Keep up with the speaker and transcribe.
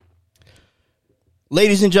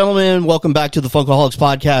Ladies and gentlemen, welcome back to the Funkaholics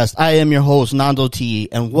Podcast. I am your host, Nando T.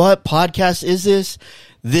 And what podcast is this?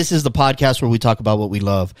 This is the podcast where we talk about what we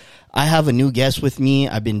love. I have a new guest with me.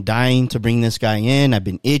 I've been dying to bring this guy in. I've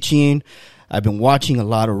been itching. I've been watching a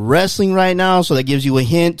lot of wrestling right now, so that gives you a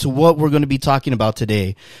hint to what we're going to be talking about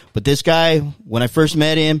today. But this guy, when I first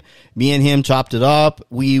met him, me and him chopped it up.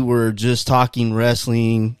 We were just talking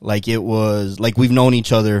wrestling like we've known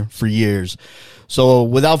each other for years. So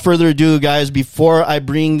without further ado, guys, before I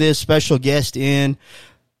bring this special guest in,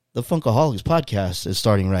 the Funkaholics Podcast is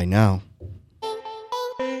starting right now.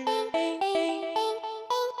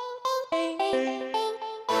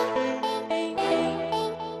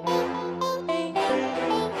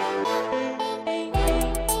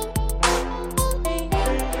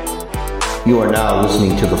 You are now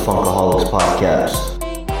listening to the Funkaholics Podcast.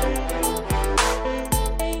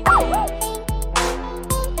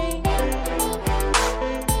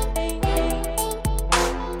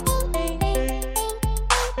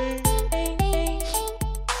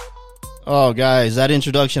 Oh, guys, that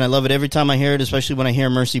introduction, I love it every time I hear it, especially when I hear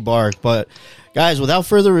Mercy bark. But, guys, without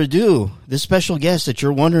further ado, this special guest that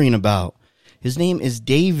you're wondering about, his name is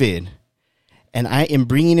David. And I am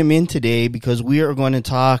bringing him in today because we are going to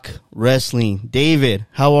talk wrestling. David,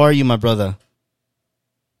 how are you, my brother?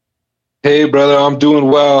 Hey, brother, I'm doing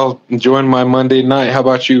well. Enjoying my Monday night. How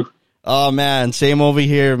about you? Oh, man, same over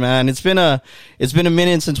here, man. It's been a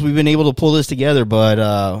minute since we've been able to pull this together, but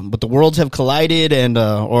the worlds have collided, and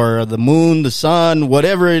or the moon, the sun,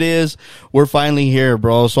 whatever it is, we're finally here,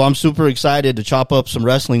 bro. So I'm super excited to chop up some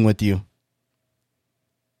wrestling with you.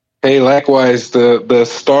 Hey, likewise, the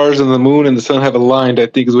stars and the moon and the sun have aligned, I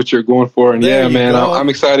think is what you're going for. And there yeah, man, I'm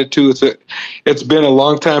excited too. It's been a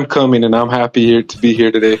long time coming, and I'm happy to be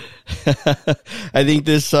here today. I think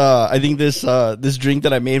this drink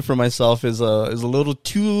that I made for myself is a little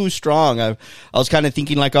too strong. I was kind of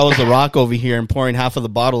thinking like I was the Rock over here and pouring half of the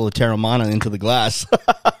bottle of Terramana into the glass.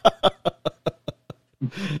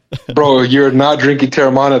 Bro, you're not drinking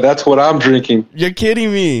Terramana. That's what I'm drinking. You're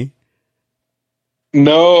kidding me.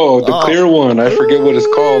 No, the clear one. I forget what it's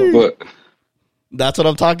called, but that's what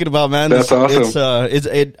I'm talking about, man. That's awesome.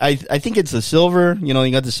 I think it's the silver. You know,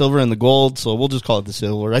 you got the silver and the gold, so we'll just call it the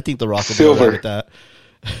silver. I think the Rock will be all right with that.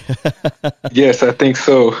 Yes, I think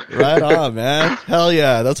so. Right on, man. Hell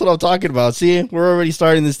yeah, that's what I'm talking about. See, we're already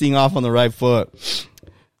starting this thing off on the right foot.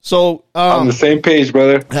 So on the same page,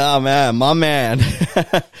 brother. Oh man, my man.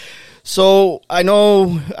 So I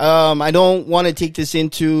know I don't want to take this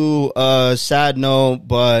into a sad note,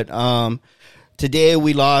 but today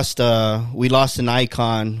we lost an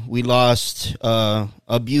icon. We lost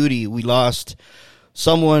a beauty. We lost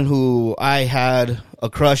someone who I had a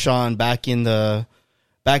crush on back in the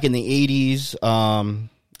 80s.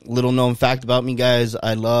 Little known fact about me, guys,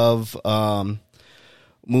 I love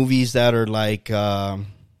movies that are like they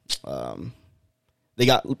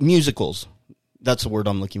got musicals. That's the word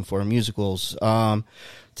I'm looking for, musicals.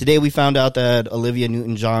 Today we found out that Olivia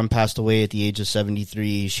Newton-John passed away at the age of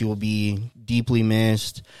 73. She will be deeply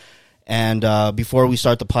missed. And before we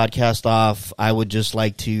start the podcast off, I would just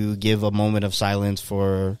like to give a moment of silence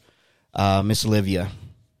for Miss Olivia.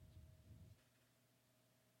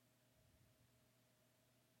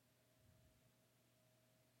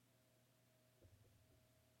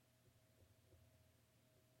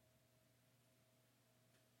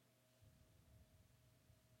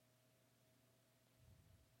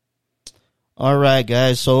 All right,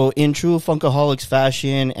 guys. So in true Funkaholics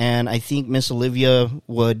fashion, and I think Miss Olivia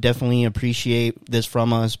would definitely appreciate this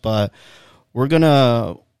from us, but I'm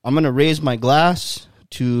gonna raise my glass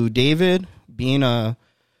to David being a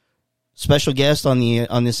special guest on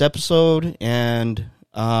this episode, and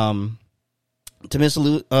to Miss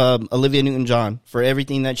Olivia Newton-John for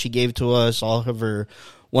everything that she gave to us, all of her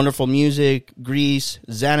wonderful music, Grease,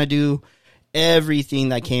 Xanadu, everything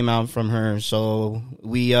that came out from her. So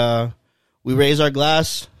we raise our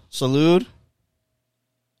glass. Salud.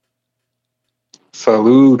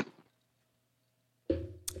 Salud.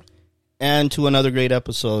 And to another great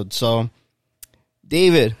episode. So,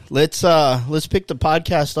 David, let's pick the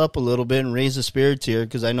podcast up a little bit and raise the spirits here,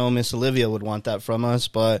 because I know Miss Olivia would want that from us.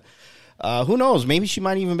 But who knows? Maybe she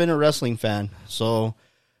might even been a wrestling fan. So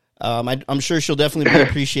I'm sure she'll definitely be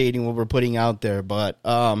appreciating what we're putting out there. But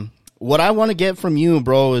what I want to get from you,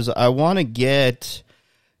 bro, is I want to get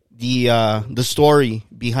the story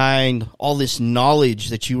behind all this knowledge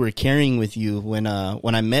that you were carrying with you when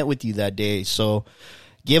I met with you that day. So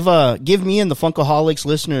give me and the Funkaholics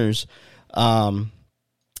listeners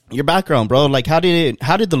your background, bro. Like, how did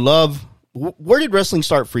the love? Where did wrestling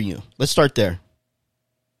start for you? Let's start there.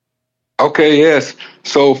 Okay, yes.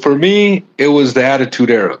 So for me, it was the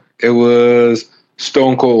Attitude Era. It was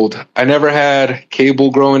Stone Cold. I never had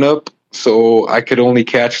cable growing up, so I could only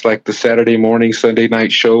catch like the Saturday morning, Sunday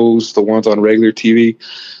night shows, the ones on regular TV.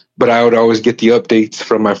 But I would always get the updates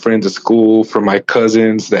from my friends at school, from my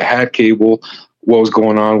cousins that had cable, what was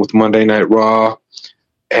going on with Monday Night Raw.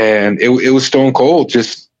 And it was Stone Cold.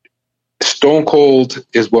 Just Stone Cold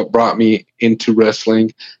is what brought me into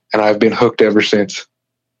wrestling, and I've been hooked ever since.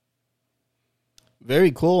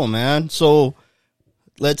 Very cool, man. So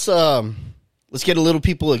let's get a little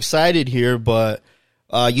people excited here, but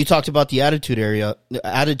you talked about the Attitude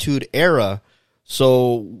Era.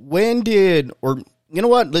 So when did, or you know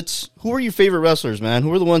what? Who were your favorite wrestlers, man? Who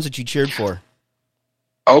were the ones that you cheered for?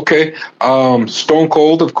 Okay, Stone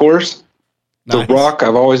Cold, of course. Nice. The Rock,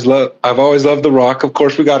 I've always loved The Rock. Of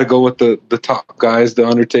course, we got to go with the top guys, The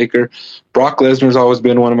Undertaker. Brock Lesnar's always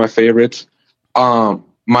been one of my favorites.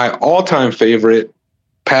 My all-time favorite,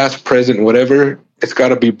 past, present, whatever, it's got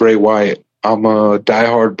to be Bray Wyatt. I'm a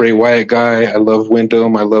diehard Bray Wyatt guy. I love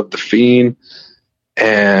Wyndham. I love The Fiend,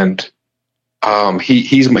 and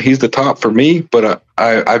he's the top for me. But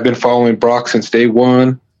I've been following Brock since day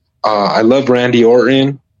one. I love Randy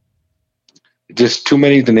Orton. Just too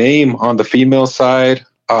many to name on the female side.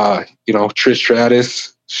 Trish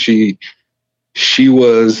Stratus. She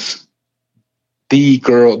was the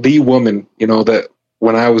girl, the woman, that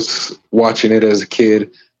when I was watching it as a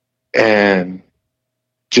kid, and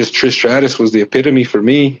just Trish Stratus was the epitome for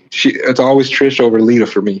me. It's always Trish over Lita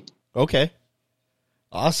for me. Okay.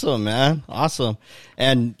 Awesome, man. Awesome.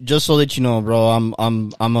 And just so that you know, bro,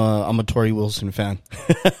 I'm a Tori Wilson fan.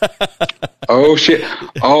 Oh shit.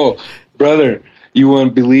 Oh, brother, you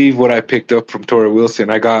wouldn't believe what I picked up from Tori Wilson.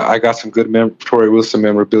 I got some good Tori Wilson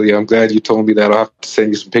memorabilia. I'm glad you told me that. I'll have to send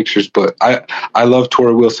you some pictures, but I love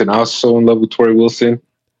Tori Wilson. I was so in love with Tori Wilson.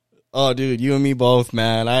 Oh, dude, you and me both,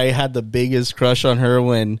 man. I had the biggest crush on her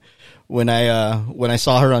when I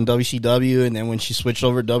saw her on WCW, and then when she switched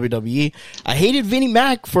over to WWE. I hated Vinnie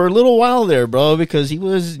Mac for a little while there, bro, because he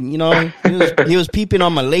was peeping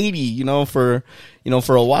on my lady, for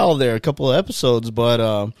a while there, a couple of episodes.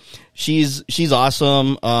 But she's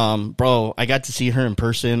awesome, bro. I got to see her in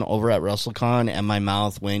person over at WrestleCon, and my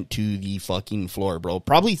mouth went to the fucking floor, bro.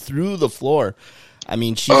 Probably through the floor. I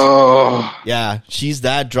mean, she's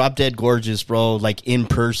that drop dead gorgeous, bro. Like in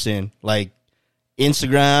person, like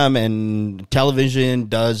Instagram and television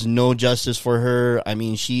does no justice for her. I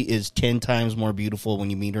mean, she is 10 times more beautiful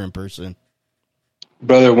when you meet her in person.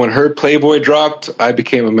 Brother, when her Playboy dropped, I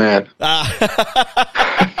became a man. I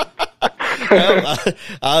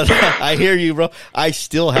hear you, bro. I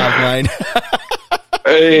still have mine.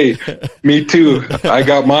 Hey, me too. I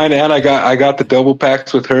got mine, and I got the double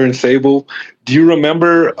packs with her and Sable. Do you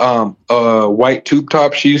remember a white tube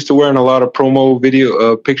top she used to wear in a lot of promo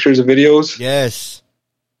video pictures and videos? Yes.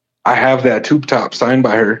 I have that tube top signed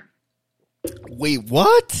by her. Wait,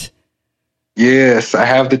 what? Yes, I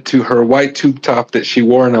have her white tube top that she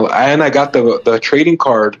wore and I got the trading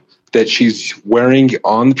card that she's wearing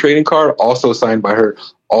on the trading card, also signed by her,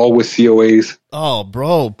 all with COAs. Oh,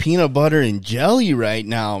 bro, peanut butter and jelly right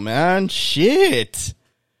now, man. Shit.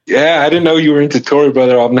 Yeah, I didn't know you were into Tori,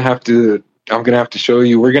 brother. I'm gonna have to show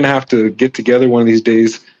you. We're gonna have to get together one of these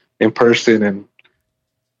days in person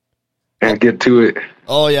and get to it.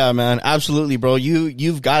 Oh yeah, man, absolutely, bro.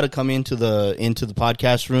 You've got to come into the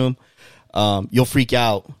podcast room. You'll freak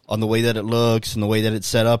out on the way that it looks and the way that it's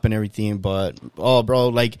set up and everything. But bro,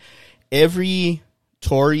 like every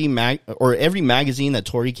Tori every magazine that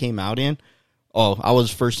Tori came out in, I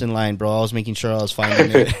was first in line, bro. I was making sure I was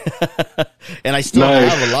finding it. And I still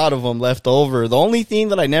have a lot of them left over. The only thing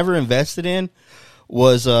that I never invested in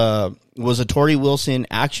was a Tori Wilson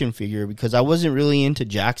action figure because I wasn't really into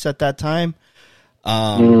Jax at that time.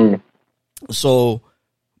 So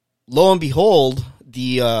lo and behold,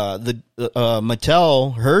 the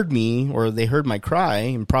Mattel heard me, or they heard my cry,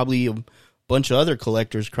 and probably a bunch of other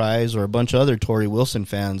collectors' cries, or a bunch of other Tori Wilson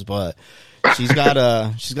fans. But she's got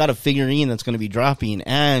a figurine that's going to be dropping,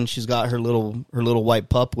 and she's got her little white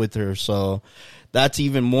pup with her. So that's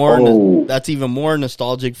even more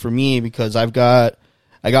nostalgic for me because I got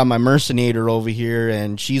my Mercenator over here,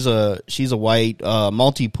 and she's a white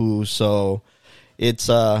multi-poo. So it's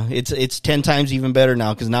 10 times even better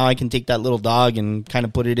now because now I can take that little dog and kind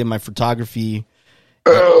of put it in my photography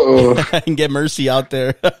and get Mercy out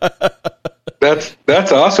there.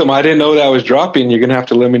 That's awesome. I didn't know that was dropping. You're gonna have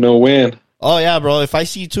to let me know when. Oh yeah, bro. If I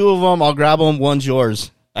see two of them, I'll grab them. One's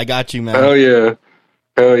yours. I got you, man. Hell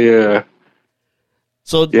yeah.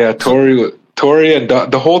 So yeah, Tori Tori and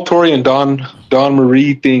the whole Tori and Don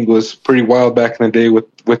Marie thing was pretty wild back in the day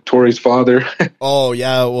with Tori's father. Oh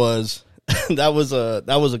yeah, it was. that was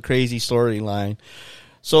a crazy storyline.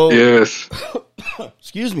 So yes.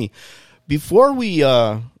 excuse me. Before we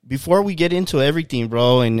get into everything,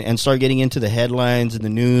 bro, and start getting into the headlines and the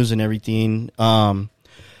news and everything, talk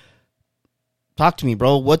to me,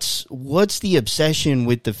 bro. What's the obsession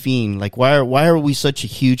with the Fiend? Like, why are we such a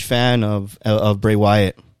huge fan of Bray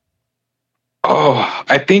Wyatt? Oh,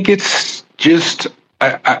 I think it's just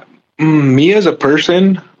me as a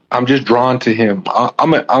person. I'm just drawn to him.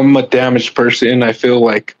 I'm a damaged person. I feel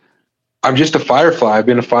like I'm just a Firefly. I've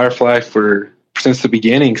been a Firefly since the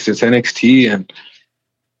beginning, since NXT, and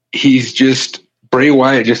Bray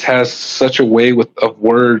Wyatt just has such a way of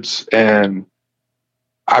words, and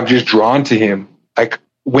I'm just drawn to him. Like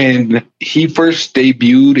when he first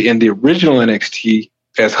debuted in the original NXT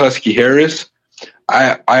as Husky Harris,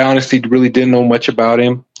 I honestly really didn't know much about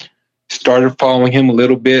him. Started following him a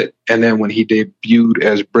little bit, and then when he debuted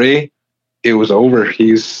as Bray, it was over.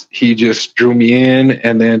 He just drew me in,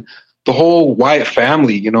 and then the whole Wyatt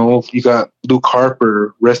family. You got Luke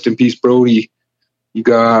Harper, rest in peace, Brody. You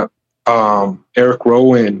got Eric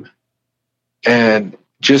Rowan, and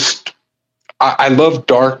just I love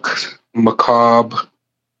dark, macabre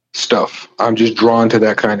stuff. I'm just drawn to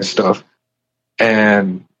that kind of stuff,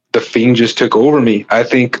 and the Fiend just took over me. I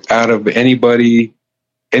think out of any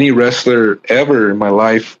wrestler ever in my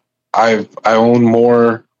life, I own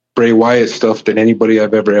more Bray Wyatt stuff than anybody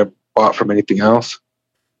I've ever bought from anything else.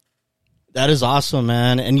 That is awesome,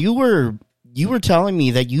 man. And you were telling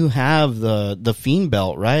me that you have the Fiend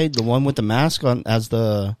belt, right? The one with the mask on as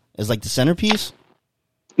like the centerpiece?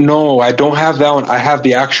 No, I don't have that one. I have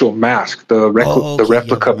the actual mask, the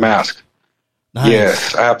replica mask. Nice.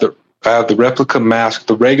 Yes, I have the replica mask,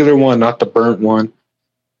 the regular one, not the burnt one.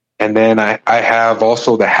 And then I have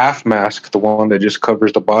also the half mask, the one that just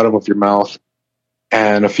covers the bottom of your mouth,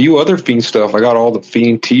 and a few other Fiend stuff. I got all the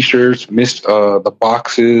Fiend t-shirts, the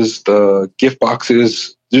boxes, the gift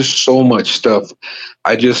boxes, just so much stuff.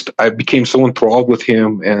 I became so enthralled with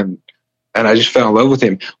him, and I just fell in love with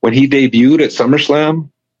him. When he debuted at SummerSlam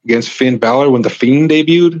against Finn Balor, when the Fiend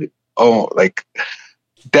debuted,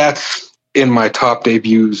 that's in my top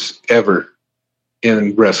debuts ever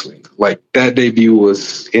in wrestling. Like, that debut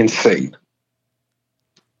was insane.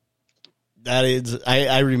 That is,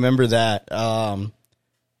 I remember that.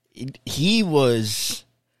 He was,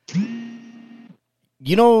 a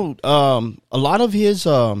lot of his,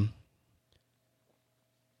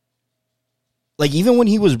 even when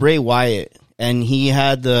he was Bray Wyatt and he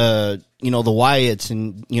had the Wyatts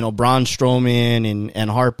and, Braun Strowman and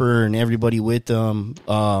Harper and everybody with them,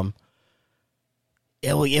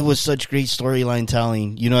 it was such great storyline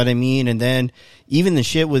telling, you know what I mean? And then even the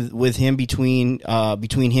shit with him between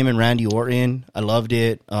him and Randy Orton, I loved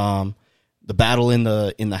it. The battle in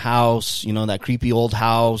the house, that creepy old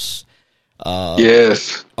house.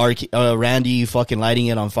 Yes. Randy fucking lighting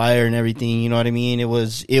it on fire and everything, you know what I mean? It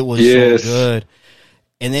was yes. So good.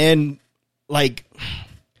 And then,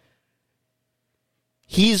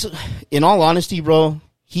 he's, in all honesty, bro,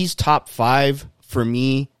 he's top 5 for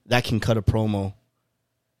me that can cut a promo.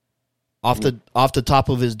 Off the top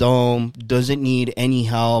of his dome, doesn't need any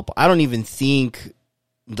help. I don't even think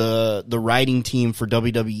the writing team for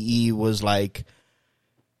WWE was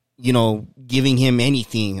giving him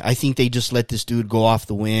anything. I think they just let this dude go off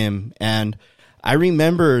the whim. And I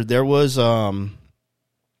remember there was an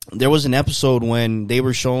episode when they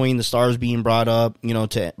were showing the stars being brought up, through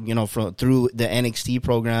the NXT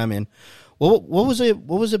program. And what was it?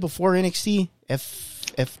 What was it before NXT?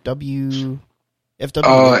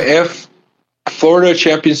 Florida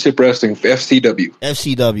Championship Wrestling, FCW.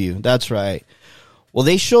 FCW, that's right. Well,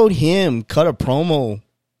 they showed him cut a promo,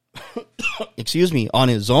 on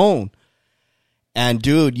his own. And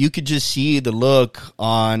dude, you could just see the look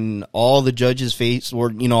on all the judges' face,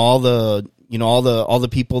 or all the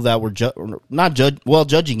people that were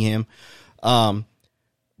judging him.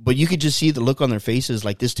 But you could just see the look on their faces,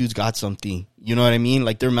 like, this dude's got something. You know what I mean?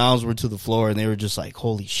 Like, their mouths were to the floor, and they were just like,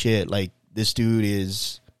 "Holy shit! Like, this dude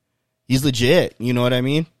he's legit." You know what I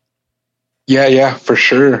mean? Yeah, for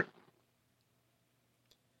sure.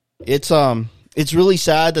 It's really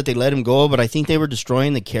sad that they let him go, but I think they were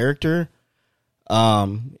destroying the character.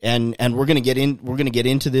 And we're gonna get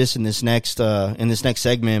into this in this next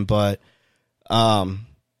segment, but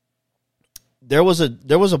there was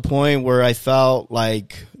a point where I felt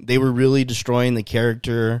like they were really destroying the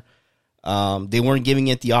character. They weren't giving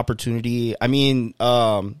it the opportunity. I mean,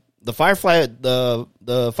 the Firefly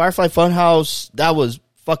Funhouse, that was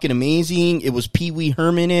fucking amazing. It was Pee Wee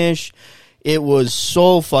Herman-ish. It was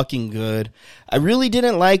so fucking good. I really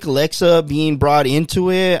didn't like Alexa being brought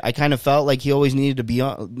into it. I kind of felt like he always needed to be,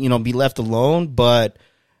 be left alone. But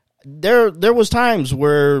there was times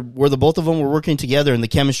where the both of them were working together and the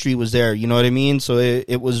chemistry was there. You know what I mean? So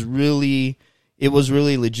it was really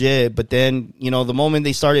legit. But then, the moment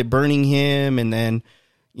they started burning him, and then,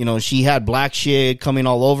 she had black shit coming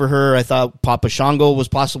all over her, I thought Papa Shango was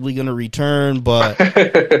possibly going to return, but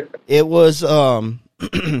it was,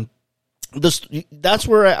 that's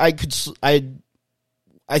where I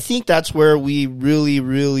think that's where we really,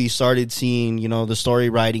 really started seeing, the story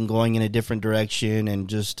writing going in a different direction, and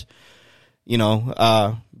just,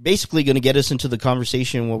 basically going to get us into the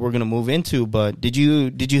conversation what we're going to move into. But did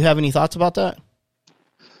you have any thoughts about that?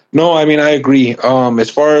 No, I mean, I agree. As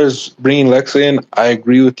far as bringing Lex in, I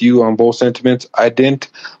agree with you on both sentiments. I didn't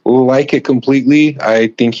like it completely. I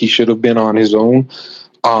think he should have been on his own.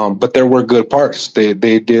 But there were good parts. They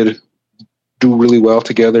did do really well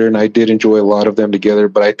together, and I did enjoy a lot of them together,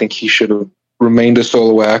 but I think he should have remained a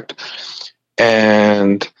solo act.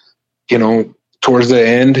 And, towards the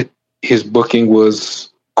end, his booking was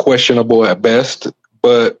questionable at best,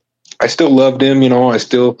 but I still loved him.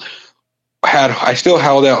 I still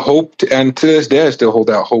held out hope, and to this day, I still hold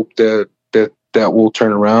out hope that will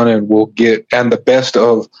turn around and we'll get, and the best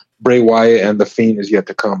of Bray Wyatt and The Fiend is yet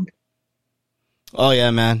to come. Oh yeah,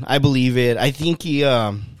 man. I believe it. I think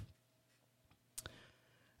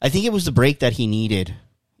I think it was the break that he needed.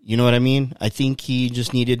 You know what I mean? I think he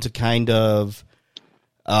just needed to kind of,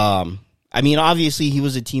 obviously he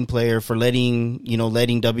was a team player for letting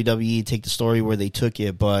WWE take the story where they took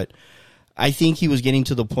it, but I think he was getting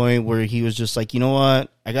to the point where he was just like, you know what?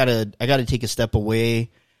 I gotta take a step away.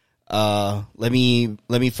 Let me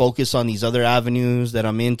focus on these other avenues that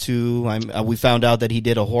I'm into. We found out that he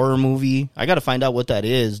did a horror movie. I got to find out what that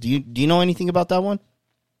is. Do you know anything about that one?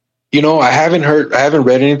 I haven't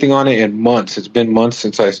read anything on it in months. It's been months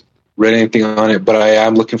since I read anything on it, but I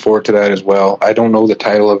am looking forward to that as well. I don't know the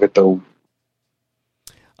title of it though.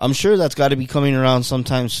 I'm sure that's got to be coming around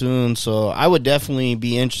sometime soon, so I would definitely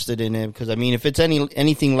be interested in it, because if it's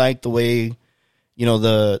anything like the way,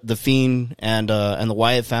 the Fiend and the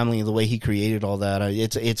Wyatt family, the way he created all that,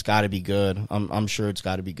 it's got to be good. I'm sure it's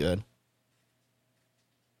got to be good.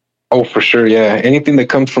 Oh, for sure, yeah. Anything that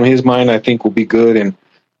comes from his mind, I think, will be good, and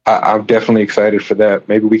I'm definitely excited for that.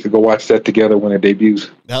 Maybe we could go watch that together when it debuts.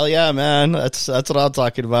 Hell yeah, man! That's what I'm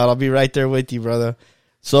talking about. I'll be right there with you, brother.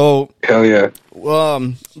 So, hell yeah.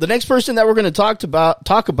 The next person that we're going to talk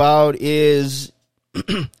about is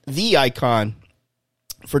the icon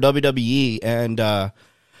for WWE, and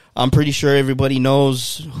I'm pretty sure everybody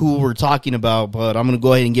knows who we're talking about, but I'm going to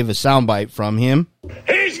go ahead and give a soundbite from him.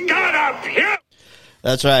 He's gonna puke!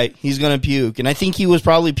 That's right, he's going to puke, and I think he was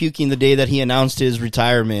probably puking the day that he announced his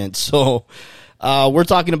retirement. So, we're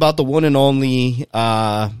talking about the one and only,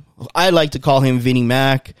 I like to call him Vinnie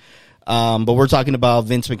Mac. But we're talking about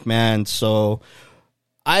Vince McMahon. So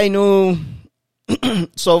I know,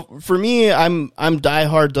 so for me, I'm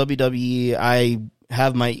diehard WWE. I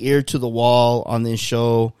have my ear to the wall on this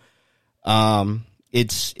show.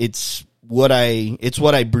 It's what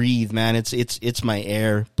I breathe, man. It's my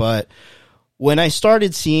air. But when I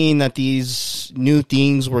started seeing that these new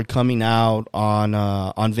things were coming out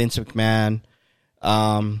on Vince McMahon,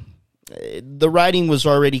 the writing was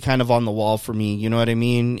already kind of on the wall for me, you know what I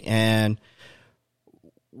mean? And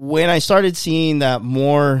when I started seeing that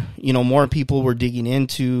more people were digging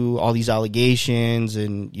into all these allegations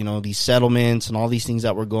and, these settlements and all these things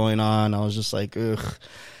that were going on, I was just like, ugh,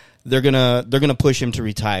 they're gonna push him to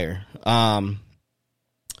retire.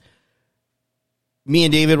 Me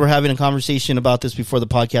and David were having a conversation about this before the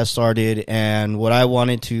podcast started, and what I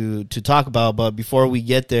wanted to talk about, but before we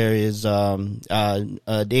get there, is David,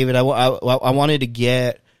 I wanted to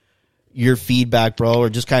get your feedback, bro, or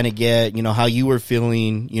just kind of get how you were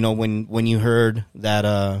feeling, when you heard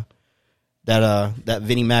that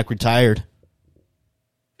Vinnie Mac retired.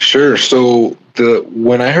 Sure. So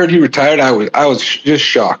when I heard he retired, I was just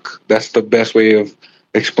shocked. That's the best way of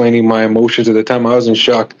explaining my emotions at the time. I was in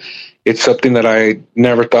shock. It's something that I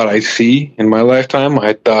never thought I'd see in my lifetime.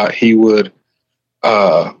 I thought he would.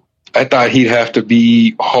 I thought he'd have to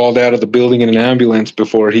be hauled out of the building in an ambulance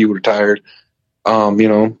before he retired.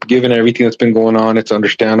 Given everything that's been going on, it's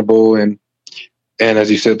understandable. And as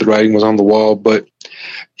you said, the writing was on the wall. But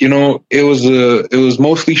it was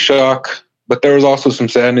mostly shock, but there was also some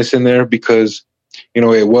sadness in there because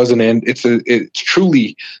it was an end. It's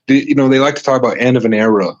truly, they like to talk about end of an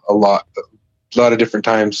era a lot of different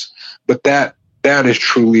times. But that is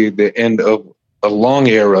truly the end of a long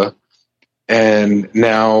era. And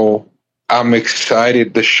now I'm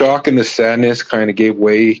excited. The shock and the sadness kind of gave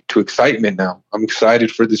way to excitement now. I'm excited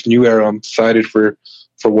for this new era. I'm excited for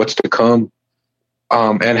what's to come.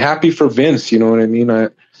 And happy for Vince, you know what I mean?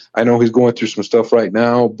 I know he's going through some stuff right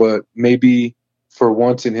now, but maybe for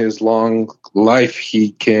once in his long life,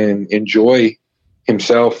 he can enjoy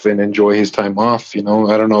himself and enjoy his time off. You know,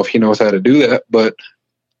 I don't know if he knows how to do that, but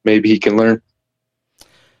maybe he can learn.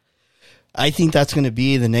 I think that's going to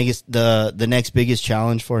be the next biggest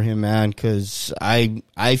challenge for him, man, because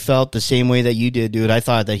I felt the same way that you did, dude. I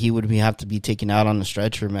thought that he would have to be taken out on the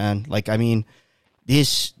stretcher, man. Like, I mean,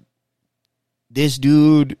 this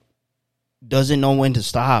dude doesn't know when to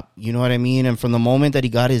stop. You know what I mean? And from the moment that he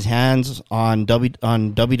got his hands on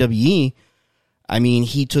WWE, I mean,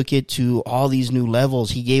 he took it to all these new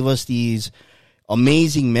levels. He gave us these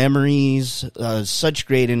amazing memories, such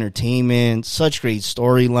great entertainment, such great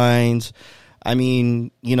storylines. I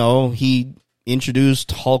mean, you know, he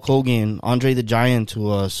introduced Hulk Hogan, Andre the Giant to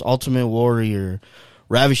us, Ultimate Warrior,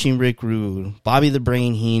 Ravishing Rick Rude, Bobby the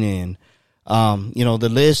Brain Heenan. You know, the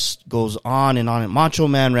list goes on and on. Macho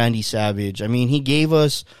Man Randy Savage. I mean, he gave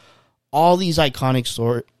us all these iconic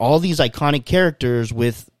characters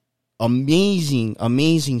with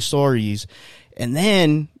amazing stories. And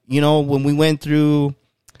then, you know, when we went through,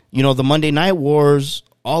 you know, the Monday Night Wars,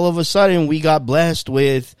 all of a sudden we got blessed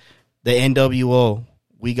with the NWO.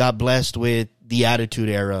 We got blessed with the Attitude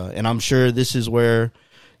Era. And I'm sure this is where,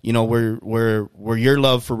 you know, where your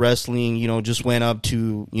love for wrestling, you know, just went up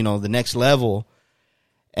to, you know, the next level.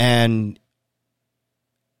 And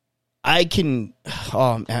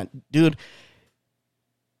oh man, dude,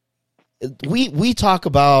 we talk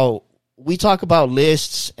about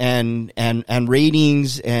lists and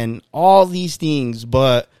ratings and all these things,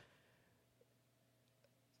 but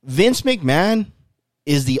Vince McMahon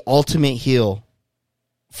is the ultimate heel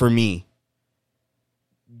for me.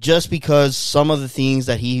 Just because some of the things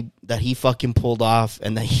that he fucking pulled off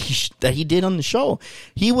and that he did on the show,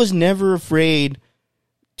 he was never afraid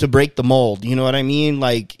to break the mold. You know what I mean?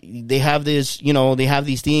 Like, they have this, you know, they have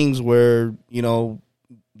these things where, you know,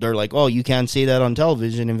 they're like, oh, you can't say that on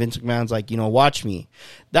television. And Vince McMahon's like, you know, watch me.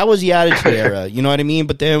 That was the Attitude Era. You know what I mean?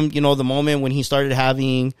 But then, you know, the moment when he started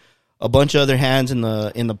having a bunch of other hands in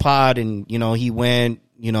the pot, and, you know, he went,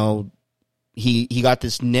 you know, he got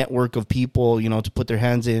this network of people, you know, to put their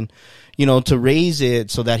hands in, you know, to raise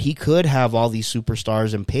it so that he could have all these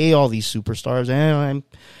superstars and pay all these superstars. And I'm,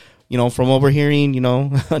 you know, from overhearing, you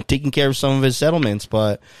know, taking care of some of his settlements,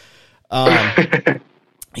 but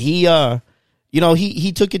he you know,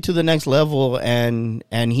 he took it to the next level, and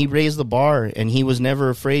he raised the bar, and he was never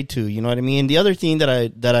afraid to. You know what I mean? The other thing that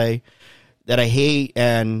I hate,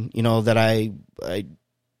 and, you know, that I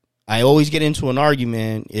always get into an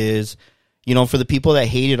argument is, you know, for the people that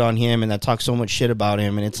hated on him and that talk so much shit about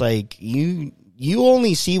him, and it's like, you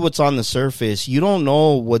only see what's on the surface. You don't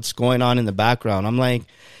know what's going on in the background. I'm like,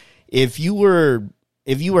 if you were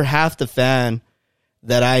half the fan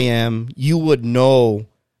that I am, you would know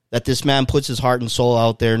that this man puts his heart and soul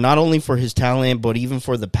out there, not only for his talent, but even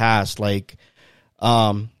for the past. Like,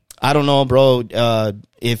 I don't know, bro,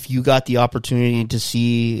 if you got the opportunity to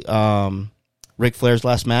see Ric Flair's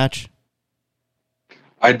last match.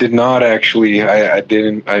 I did not, actually. I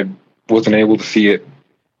didn't. I wasn't able to see it.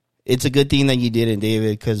 It's a good thing that you didn't,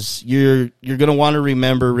 David, because you're gonna want to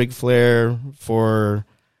remember Ric Flair for.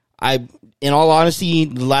 In all honesty,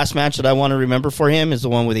 the last match that I want to remember for him is the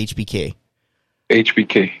one with HBK.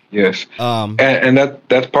 HBK, yes. And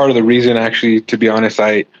that's part of the reason, actually, to be honest,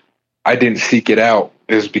 I didn't seek it out,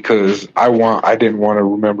 is because I didn't want to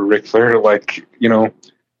remember Ric Flair. Like, you know,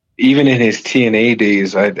 even in his TNA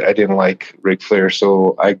days, I didn't like Ric Flair,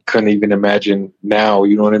 so I couldn't even imagine now.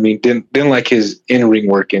 You know what I mean? Didn't like his in-ring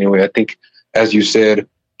work anyway. I think, as you said,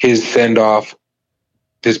 his send-off,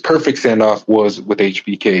 his perfect send-off was with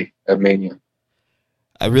HBK at Mania.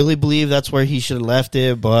 I really believe that's where he should have left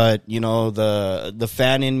it, but, you know, the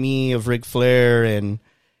fan in me of Ric Flair and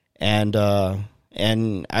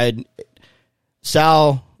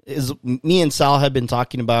Sal is, me and Sal have been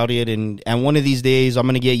talking about it, and one of these days I'm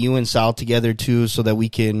going to get you and Sal together too, so that we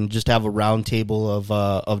can just have a round table of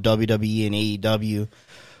WWE and AEW.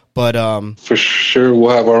 But for sure,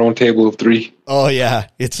 we'll have our own table of three. Oh yeah,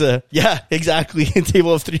 exactly, a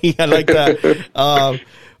table of three. I like that.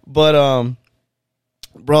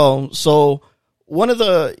 Bro, so one of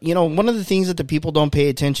the things that the people don't pay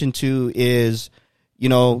attention to is, you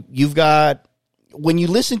know, you've got, when you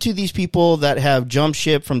listen to these people that have jumped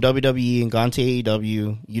ship from WWE and gone to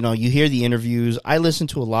AEW, you know, you hear the interviews. I listen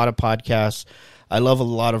to a lot of podcasts. I love a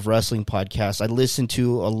lot of wrestling podcasts. I listen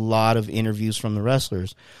to a lot of interviews from the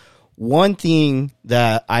wrestlers. one thing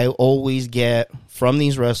that I always get from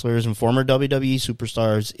these wrestlers and former WWE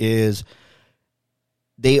superstars is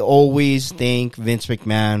they always thank Vince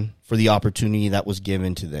McMahon for the opportunity that was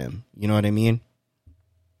given to them. You know what I mean?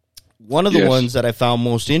 One of the ones that I found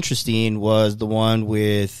most interesting was the one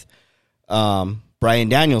with Bryan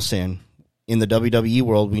Danielson. In the WWE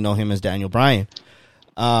world, we know him as Daniel Bryan.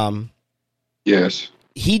 Yes.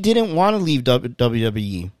 He didn't want to leave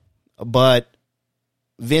WWE, but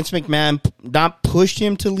Vince McMahon not pushed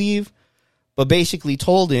him to leave, but basically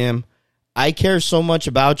told him, I care so much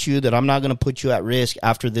about you that I'm not going to put you at risk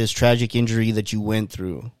after this tragic injury that you went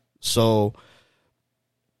through. So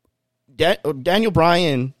Daniel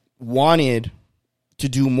Bryan wanted to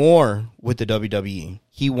do more with the WWE.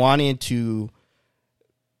 He wanted to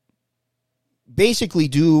basically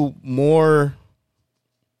do more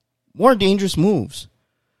dangerous moves.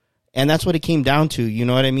 And that's what it came down to, you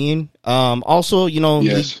know what I mean? Also, you know,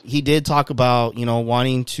 he did talk about, you know,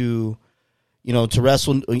 wanting to, you know, to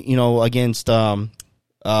wrestle, you know, against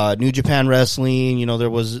New Japan Wrestling. You know, there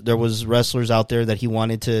was wrestlers out there that he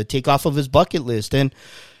wanted to take off of his bucket list. And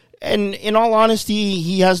in all honesty,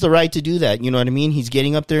 he has the right to do that. You know what I mean? He's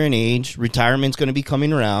getting up there in age. Retirement's going to be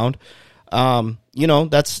coming around. You know,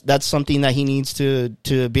 that's something that he needs to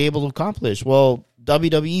be able to accomplish. Well,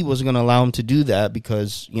 WWE wasn't going to allow him to do that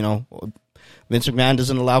because, you know, Vince McMahon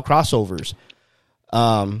doesn't allow crossovers.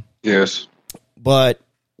 Yes. But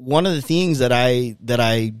one of the things that I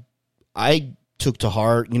took to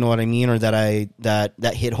heart, you know what I mean, or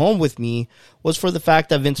that hit home with me was for the fact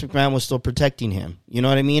that Vince McMahon was still protecting him. You know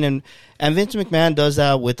what I mean? And Vince McMahon does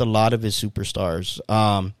that with a lot of his superstars.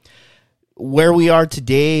 Where we are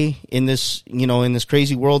today in this, you know, in this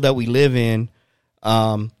crazy world that we live in,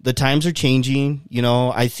 the times are changing. You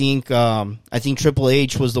know, I think Triple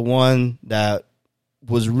H was the one that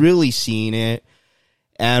was really seeing it.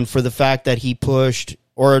 And for the fact that he pushed,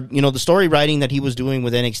 or, you know, the story writing that he was doing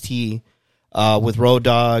with NXT, with Road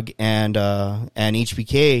Dogg and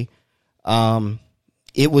HBK,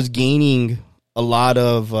 it was gaining a lot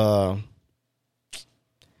of,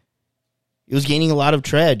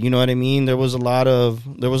 tread. You know what I mean? There was a lot of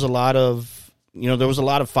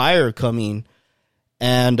fire coming.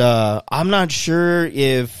 And I'm not sure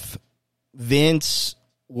if Vince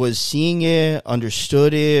was seeing it,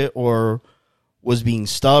 understood it, or was being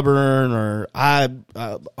stubborn, or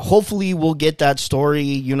hopefully we'll get that story,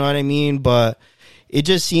 you know what I mean? But it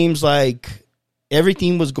just seems like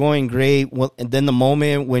everything was going great. Well, and then the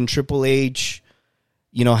moment when Triple H,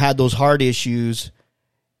 you know, had those heart issues,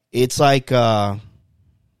 it's like Vince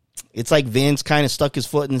kind of stuck his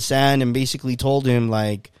foot in the sand and basically told him,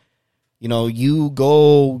 like, you know, you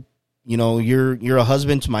go, you know, you're a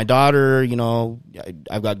husband to my daughter, you know,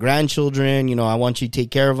 I've got grandchildren, you know, I want you to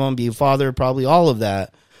take care of them, be a father, probably all of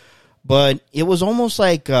that. But it was almost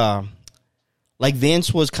like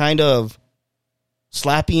Vince was kind of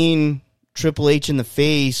slapping Triple H in the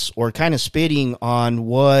face, or kind of spitting on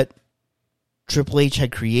what Triple H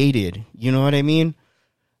had created. You know what I mean?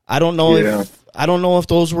 I don't know if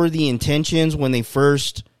those were the intentions when they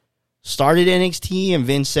first started NXT and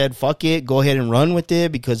Vince said, fuck it, go ahead and run with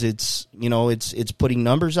it because it's, you know, it's putting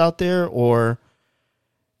numbers out there, or,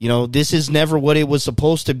 you know, this is never what it was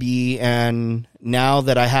supposed to be. And now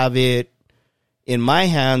that I have it in my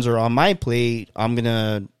hands or on my plate, I'm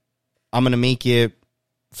going to make it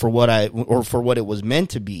for what it was meant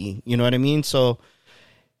to be. You know what I mean? So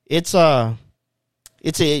it's an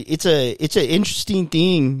interesting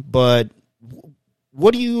thing, but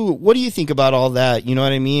what do you think about all that? You know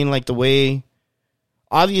what I mean? Like, the way,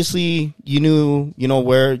 obviously you knew, you know,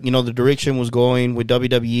 where, you know, the direction was going with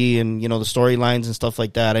WWE and, you know, the storylines and stuff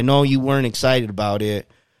like that. I know you weren't excited about it.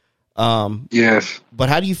 Yes. But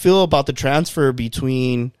how do you feel about the transfer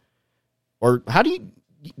between, or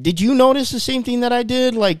did you notice the same thing that I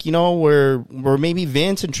did? Like, you know, where maybe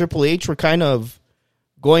Vince and Triple H were kind of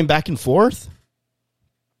going back and forth?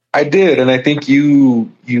 I did, and I think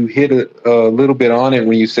you hit a little bit on it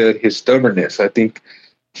when you said his stubbornness. I think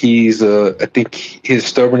his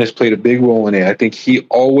stubbornness played a big role in it. I think he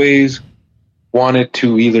always wanted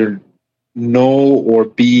to either know or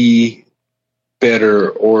be better,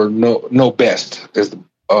 or know best. As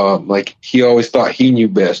like, he always thought he knew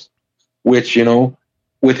best, which, you know,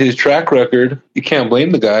 with his track record, you can't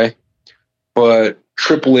blame the guy. But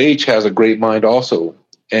Triple H has a great mind also,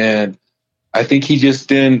 and I think he just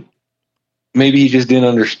didn't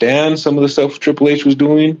understand some of the stuff Triple H was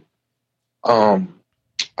doing. I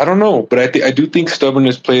don't know, but I do think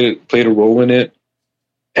stubbornness played a role in it,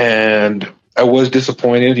 and I was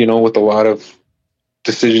disappointed, you know, with a lot of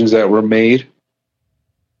decisions that were made.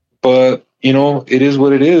 But you know, it is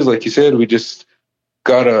what it is. Like you said, we just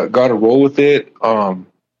gotta roll with it.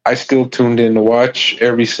 I still tuned in to watch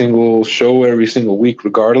every single show every single week,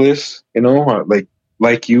 regardless. You know,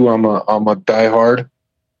 like you, I'm a diehard,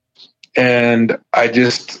 and I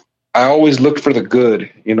always looked for the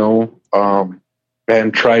good, you know,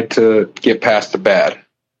 and tried to get past the bad.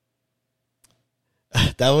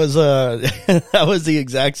 That was that was the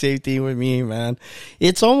exact same thing with me, man.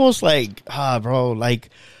 It's almost like, bro, like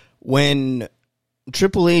when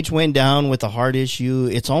Triple H went down with a heart issue,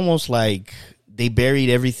 it's almost like they buried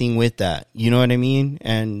everything with that. You know what I mean?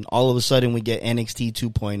 And all of a sudden we get NXT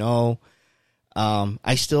 2.0.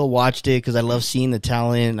 I still watched it because I love seeing the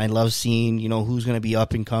talent. I love seeing, you know, who's going to be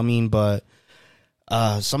up and coming. But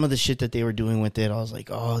some of the shit that they were doing with it, I was like,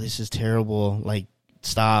 oh, this is terrible. Like,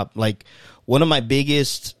 stop. Like, one of my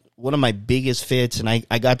biggest fits, and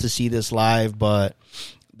I got to see this live, but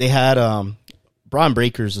they had Braun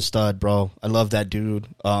Breaker's a stud, bro. I love that dude.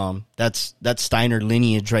 That's Steiner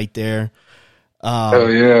lineage right there. Oh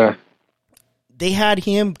yeah. They had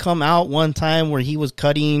him come out one time where he was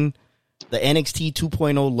cutting the NXT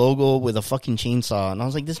 2.0 logo with a fucking chainsaw, and I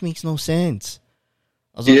was like, this makes no sense.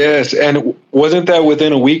 Yes, and wasn't that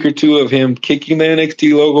within a week or two of him kicking the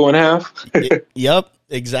NXT logo in half? Yep,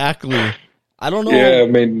 exactly. I don't know. Yeah,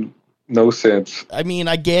 it made no sense. I mean,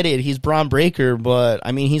 I get it. He's Braun Breaker, but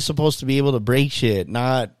I mean, he's supposed to be able to break shit,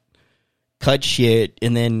 not cut shit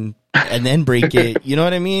and then break it. You know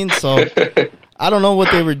what I mean? So I don't know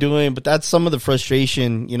what they were doing, but that's some of the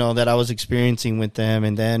frustration, you know, that I was experiencing with them.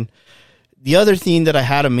 And then the other thing that I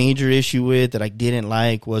had a major issue with that I didn't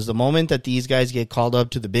like was the moment that these guys get called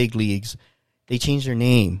up to the big leagues, they change their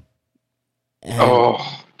name. And,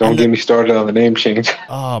 don't get me started on the name change.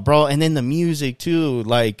 Oh, bro. And then the music too.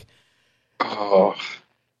 Like, oh,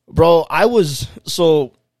 bro, I was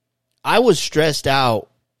stressed out.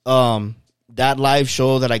 That live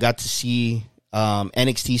show that I got to see,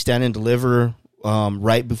 NXT Stand and Deliver,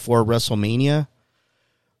 right before WrestleMania.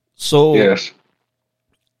 So yes,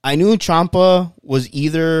 I knew Ciampa was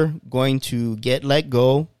either going to get let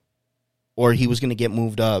go or he was going to get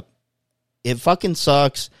moved up. It fucking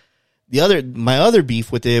sucks. My other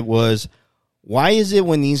beef with it was, why is it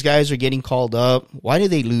when these guys are getting called up, why do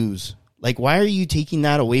they lose? Like, why are you taking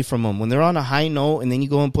that away from them? When they're on a high note and then you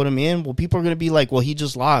go and put them in, well, people are going to be like, well, he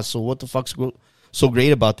just lost, so what the fuck's so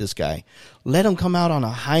great about this guy? Let him come out on a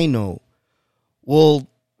high note. Well,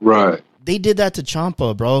 right. They did that to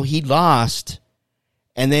Ciampa, bro. He lost,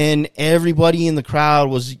 and then everybody in the crowd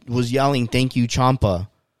was yelling, thank you, Ciampa.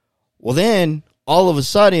 Well, then, all of a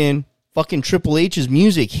sudden, fucking Triple H's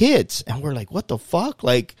music hits, and we're like, what the fuck?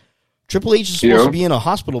 Like, Triple H is supposed to be in a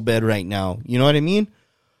hospital bed right now. You know what I mean?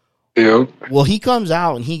 Yeah. Well, he comes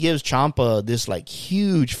out and he gives Ciampa this like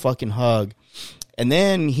huge fucking hug, and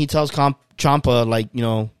then he tells Ciampa, like, you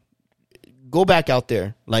know, go back out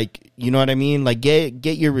there, like, you know what I mean, like get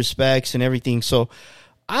your respects and everything. So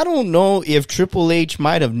I don't know if Triple H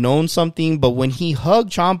might have known something, but when he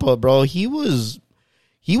hugged Ciampa, bro, he was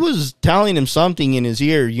telling him something in his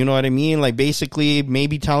ear. You know what I mean? Like, basically,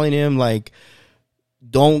 maybe telling him like,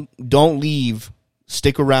 don't leave,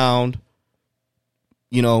 stick around.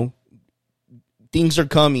 You know, things are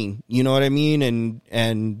coming, you know what I mean?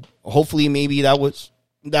 And hopefully maybe that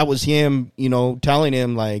was him, you know, telling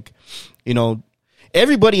him, like, you know,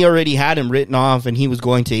 everybody already had him written off and he was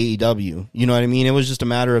going to AEW. You know what I mean? It was just a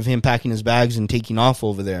matter of him packing his bags and taking off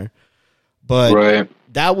over there. But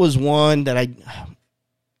that was one that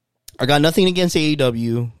I got nothing against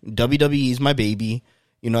AEW. WWE is my baby.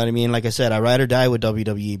 You know what I mean? Like I said, I ride or die with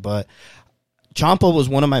WWE, but Ciampa was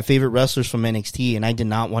one of my favorite wrestlers from NXT, and I did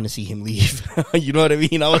not want to see him leave. You know what I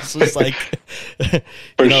mean? I was just like,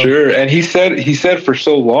 for sure. And he said for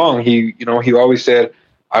so long, he always said,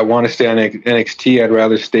 I want to stay on NXT. I'd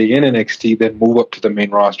rather stay in NXT than move up to the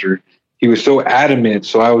main roster. He was so adamant.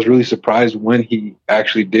 So I was really surprised when he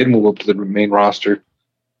actually did move up to the main roster.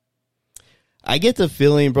 I get the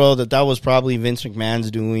feeling, bro, that was probably Vince McMahon's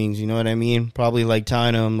doings. You know what I mean? Probably like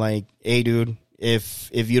telling him, like, hey, dude, if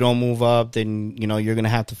you don't move up, then, you know, you're going to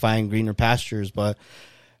have to find greener pastures. But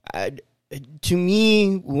to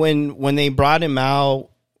me, when they brought him out,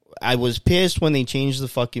 I was pissed when they changed the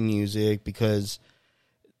fucking music, because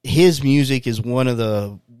his music is one of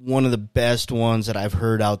the best ones that I've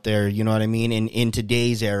heard out there. You know what I mean? In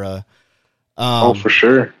today's era. For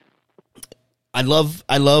sure. I love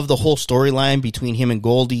the whole storyline between him and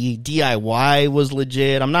Goldie. DIY was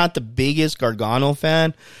legit. I'm not the biggest Gargano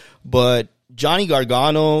fan, but Johnny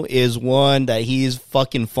Gargano is one that he's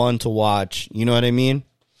fucking fun to watch. You know what I mean?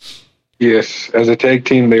 Yes. As a tag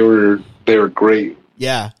team, they were great.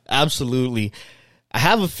 Yeah, absolutely. I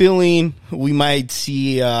have a feeling we might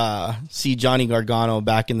see Johnny Gargano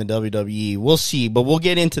back in the WWE. We'll see, but we'll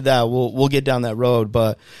get into that. We'll get down that road.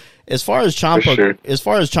 But as far as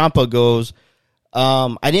Ciampa goes,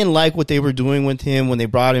 I didn't like what they were doing with him when they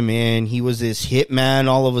brought him in. He was this hitman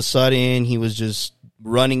all of a sudden. He was just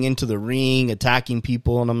running into the ring, attacking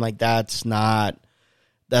people, and I'm like, that's not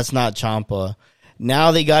Ciampa.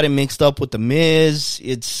 Now they got him mixed up with the Miz.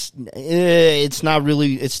 It's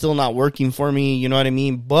still not working for me. You know what I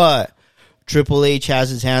mean? But Triple H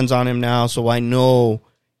has his hands on him now, so I know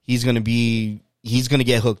he's gonna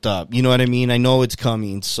get hooked up. You know what I mean? I know it's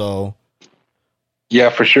coming. So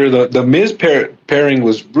yeah, for sure. The Miz pairing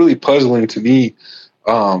was really puzzling to me.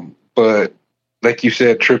 But like you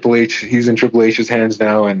said, Triple H, he's in Triple H's hands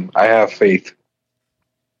now, and I have faith.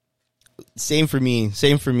 Same for me,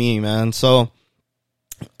 man. So.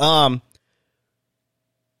 Not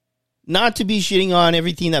to be shitting on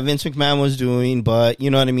everything that Vince McMahon was doing, but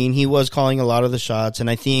you know what I mean? He was calling a lot of the shots, and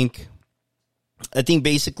I think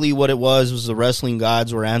basically what it was the wrestling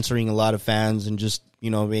gods were answering a lot of fans and just,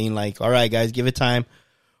 you know, being like, all right, guys, give it time.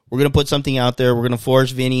 We're going to put something out there. We're going to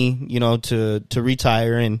force Vinny, you know, to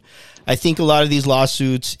retire. And I think a lot of these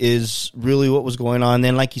lawsuits is really what was going on.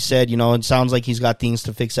 Then, like you said, you know, it sounds like he's got things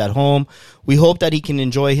to fix at home. We hope that he can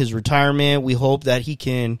enjoy his retirement. We hope that he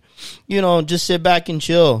can, you know, just sit back and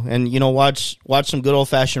chill and, you know, watch some good old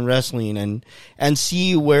fashioned wrestling and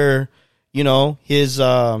see where, you know, his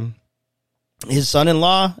son-in-law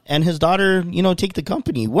and his daughter, you know, take the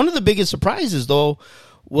company. One of the biggest surprises though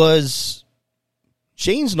was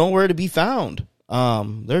Shane's nowhere to be found.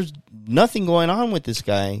 There's nothing going on with this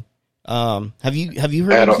guy. Have you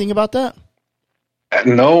heard anything about that?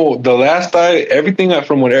 No, everything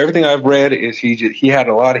I've read is he had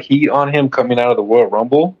a lot of heat on him coming out of the Royal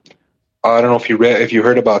Rumble. I don't know if you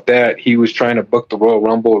heard about that. He was trying to book the Royal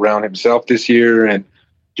Rumble around himself this year and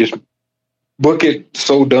just book it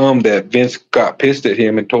so dumb that Vince got pissed at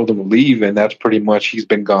him and told him to leave, and that's pretty much he's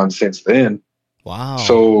been gone since then. Wow.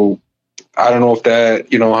 So I don't know if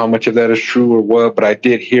that, you know, how much of that is true or what, but I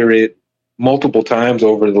did hear it multiple times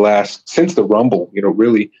since the Rumble, you know,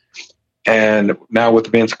 really. And now with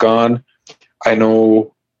Vince gone, I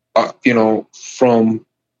know, you know, from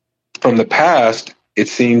the past, it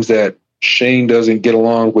seems that Shane doesn't get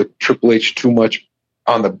along with Triple H too much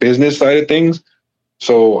on the business side of things.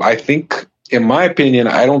 So I think, in my opinion,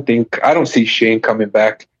 I don't see Shane coming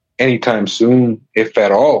back anytime soon, if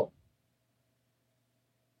at all.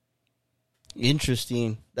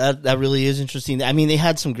 Interesting. That really is interesting. I mean, they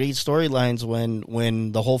had some great storylines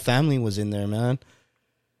when the whole family was in there, man.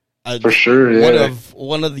 For sure, yeah.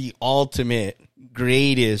 One of the ultimate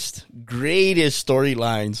greatest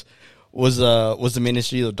storylines was the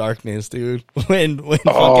Ministry of Darkness, dude. When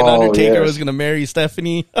fucking Undertaker was gonna marry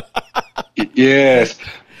Stephanie. Yes.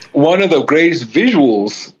 One of the greatest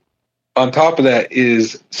visuals on top of that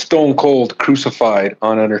is Stone Cold crucified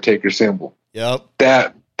on Undertaker's symbol. Yep.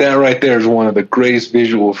 That right there is one of the greatest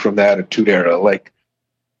visuals from the Attitude Era. Like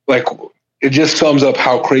it just sums up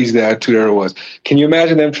how crazy the Attitude Era was. Can you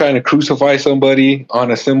imagine them trying to crucify somebody on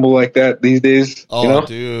a symbol like that these days? Oh, you know?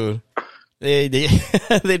 Dude.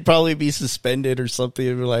 They'd probably be suspended or something.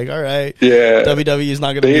 And be like, all right, yeah, WWE is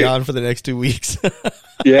not going to be on for the next 2 weeks.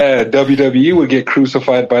 Yeah, WWE would get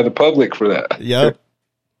crucified by the public for that. Yep.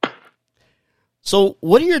 So,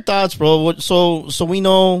 what are your thoughts, bro? So we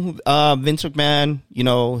know Vince McMahon, you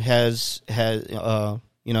know, has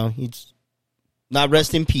you know, he's not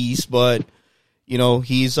rest in peace, but you know,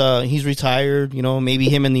 he's retired. You know, maybe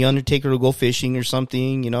him and the Undertaker will go fishing or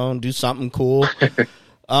something. You know, and do something cool.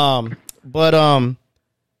 But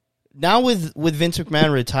now with Vince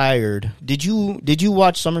McMahon retired, did you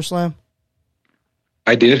watch SummerSlam?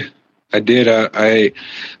 I did. I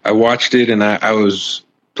watched it and I was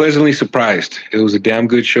pleasantly surprised. It was a damn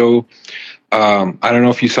good show. I don't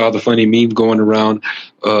know if you saw the funny meme going around.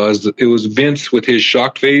 It was Vince with his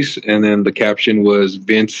shocked face, and then the caption was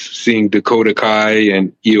Vince seeing Dakota Kai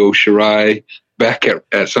and Io Shirai back at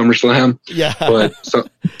SummerSlam. Yeah. But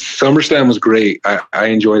SummerSlam was great. I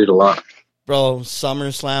enjoyed it a lot. Bro,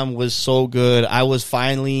 SummerSlam was so good. I was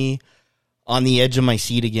finally on the edge of my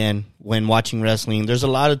seat again when watching wrestling. There's a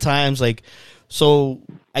lot of times so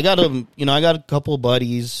I got a couple of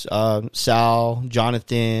buddies, Sal,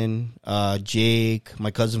 Jonathan, Jake,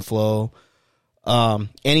 my cousin Flo.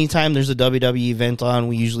 Anytime there's a WWE event on,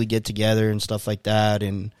 we usually get together and stuff like that.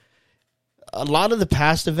 And a lot of the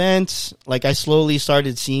past events, like I slowly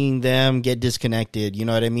started seeing them get disconnected. You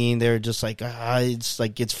know what I mean? They're just like,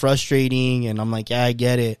 it's frustrating. And I'm like, yeah, I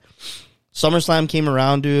get it. SummerSlam came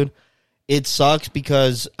around, dude. it sucks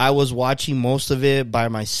because I was watching most of it by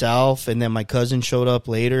myself, and then my cousin showed up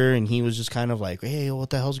later, and he was just kind of like, hey, what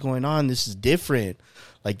the hell's going on? This is different.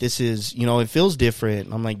 Like, this is, it feels different.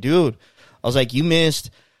 And I'm like, dude, I was like, you missed.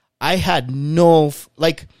 I had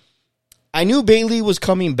I knew Bailey was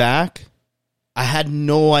coming back. I had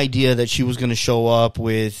no idea that she was going to show up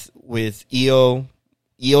with Io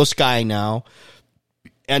Sky now,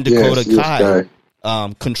 and Dakota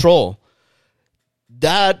Kai, Control.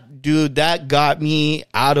 That got me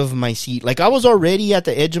out of my seat. Like, I was already at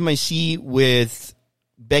the edge of my seat with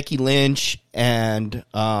Becky Lynch and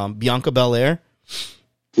Bianca Belair.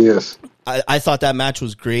 Yes. I thought that match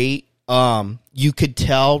was great. You could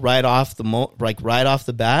tell right off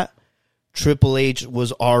the bat, Triple H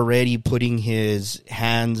was already putting his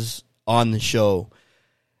hands on the show.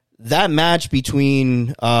 That match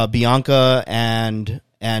between Bianca and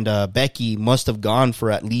Becky must have gone for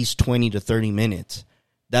at least 20 to 30 minutes.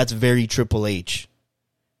 That's very Triple H.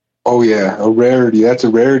 Oh, yeah, a rarity. That's a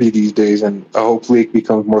rarity these days, and hopefully it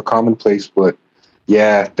becomes more commonplace. But,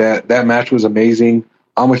 yeah, that match was amazing.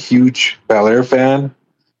 I'm a huge Belair fan,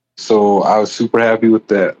 so I was super happy with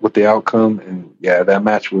the outcome. And, yeah, that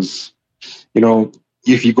match was,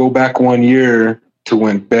 if you go back 1 year to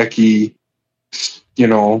when Becky,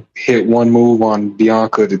 hit one move on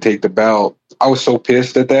Bianca to take the belt, I was so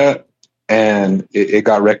pissed at that, and it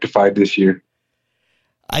got rectified this year.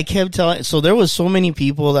 I kept telling, so there was so many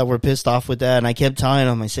people that were pissed off with that, and I kept telling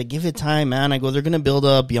them, I said, give it time, man. I go, they're going to build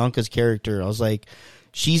up Bianca's character. I was like,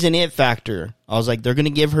 she's an it factor. I was like, they're going to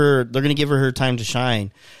give her time to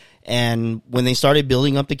shine. And when they started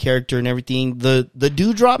building up the character and everything, the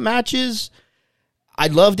Doudrop matches, I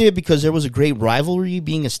loved it because there was a great rivalry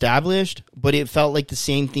being established, but it felt like the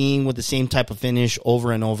same thing with the same type of finish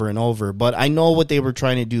over and over and over. But I know what they were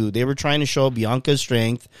trying to do. They were trying to show Bianca's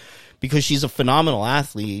strength because she's a phenomenal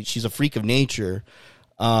athlete. She's a freak of nature.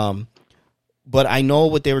 But I know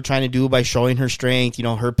what they were trying to do by showing her strength,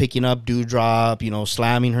 her picking up Doudrop,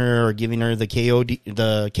 slamming her or giving her the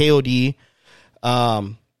KOD.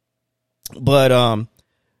 But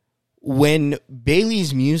when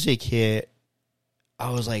Bailey's music hit, I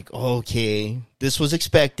was like, okay, this was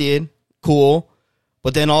expected. Cool.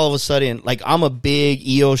 But then all of a sudden, like, I'm a big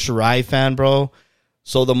Io Shirai fan, bro.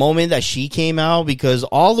 So the moment that she came out, because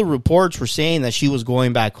all the reports were saying that she was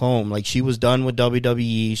going back home. Like, she was done with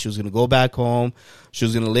WWE. She was going to go back home. She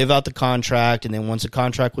was going to live out the contract. And then once the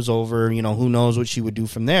contract was over, who knows what she would do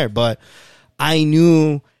from there. But I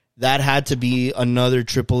knew that had to be another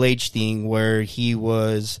Triple H thing where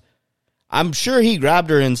I'm sure he grabbed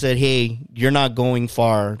her and said, hey, you're not going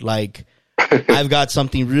far. Like, I've got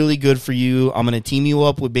something really good for you. I'm going to team you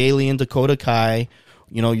up with Bailey and Dakota Kai.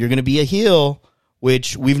 You're going to be a heel,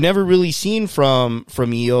 which we've never really seen from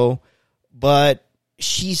Io, but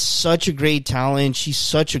she's such a great talent. She's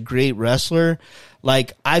such a great wrestler.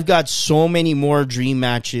 Like, I've got so many more dream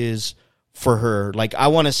matches for her. Like, I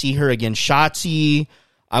want to see her against Shotzi.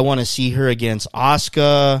 I want to see her against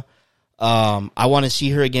Asuka. I want to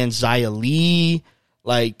see her against Xia Li.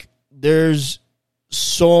 Like, there's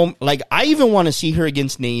I even want to see her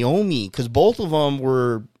against Naomi, because both of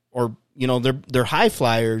them they're high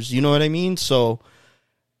flyers. You know what I mean? So,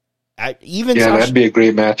 that'd be a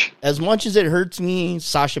great match. As much as it hurts me,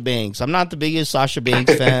 Sasha Banks. I'm not the biggest Sasha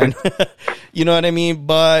Banks fan. You know what I mean?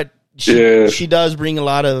 But she does bring a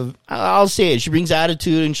lot of, I'll say it, she brings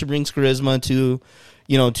attitude and she brings charisma to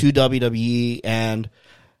WWE. And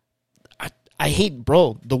I hate,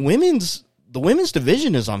 bro, the women's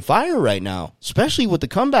division is on fire right now, especially with the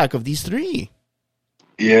comeback of these three.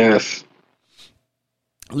 Yes.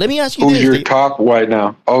 Let me ask you who's your top right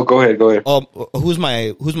now? Oh, go ahead. Who's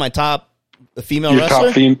my top female your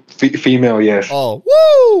wrestler? Top female, yes. Oh,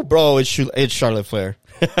 woo, bro, it's Charlotte Flair.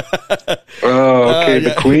 Oh, okay,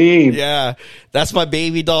 the queen. Yeah, that's my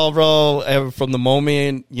baby doll, bro. From the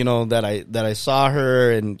moment that I saw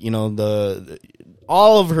her, and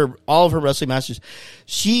all of her wrestling matches,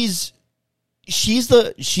 she's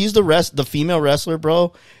the female wrestler,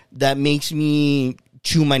 bro, that makes me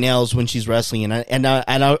chew my nails when she's wrestling. And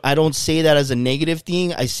I don't say that as a negative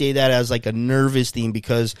thing. I say that as like a nervous thing,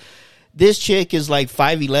 because this chick is like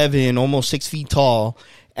 5'11", almost 6 feet tall,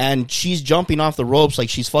 and she's jumping off the ropes like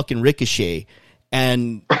she's fucking Ricochet.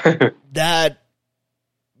 And that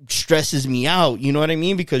stresses me out. You know what I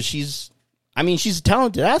mean? Because she's a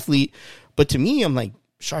talented athlete, but to me, I'm like,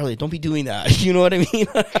 Charlotte, don't be doing that. You know what I mean?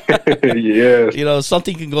 Yes.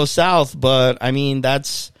 Something can go south, but I mean,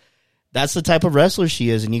 that's the type of wrestler she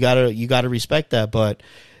is, and you gotta respect that. But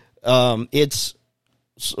it's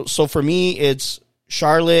so for me, it's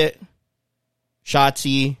Charlotte,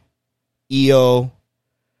 Shotzi, Io,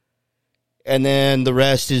 And then the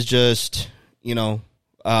rest is just,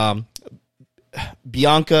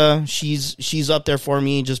 Bianca, she's up there for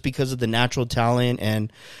me just because of the natural talent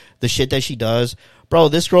and the shit that she does. Bro,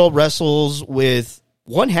 this girl wrestles with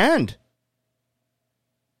one hand.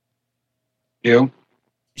 Yeah.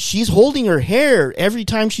 She's holding her hair every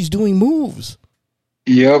time she's doing moves.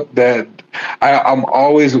 Yep, I'm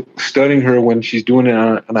always studying her when she's doing it,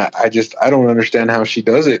 and I don't understand how she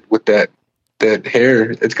does it with that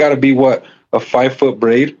hair. It's got to be what, a 5-foot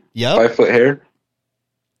braid? Yep. 5-foot hair.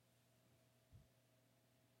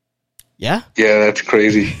 Yeah. Yeah, that's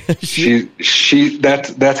crazy.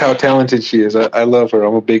 That's how talented she is. I love her.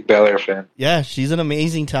 I'm a big Belair fan. Yeah, she's an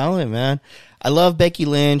amazing talent, man. I love Becky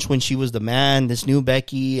Lynch when she was the man. This new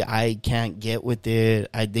Becky, I can't get with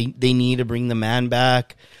it. They need to bring the man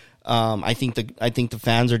back. I think the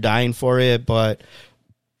fans are dying for it, but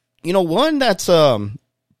one that's that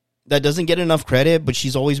doesn't get enough credit, but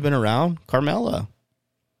she's always been around, Carmella.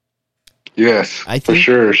 Yes, for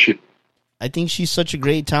sure. I think she's such a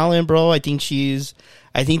great talent, bro. I think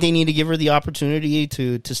they need to give her the opportunity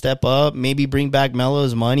to step up, maybe bring back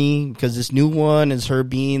Mella's money, because this new one is her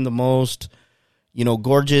being the most,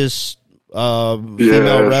 gorgeous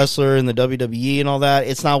female wrestler in the WWE and all that.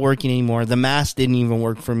 It's not working anymore. The mask didn't even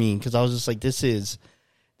work for me because I was just like, this is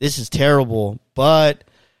terrible. But,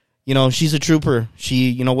 she's a trooper.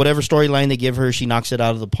 She, whatever storyline they give her, she knocks it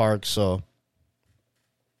out of the park. So.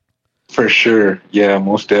 For sure. Yeah,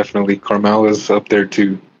 most definitely. Carmella's up there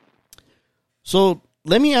too. So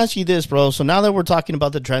let me ask you this, bro. So now that we're talking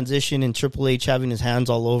about the transition and Triple H having his hands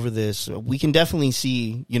all over this, we can definitely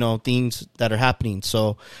see, things that are happening.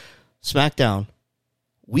 So SmackDown,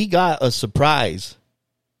 we got a surprise.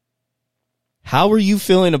 How are you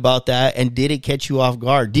feeling about that? And did it catch you off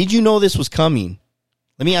guard? Did you know this was coming?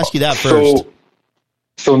 Let me ask you that first.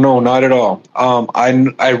 So no, not at all.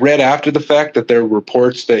 I read after the fact that there were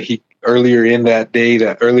reports that he earlier that day,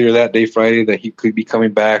 Friday, that he could be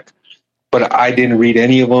coming back, but I didn't read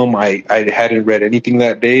any of them. I hadn't read anything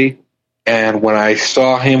that day. And when I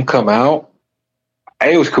saw him come out,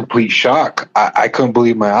 it was complete shock. I couldn't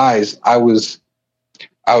believe my eyes. I was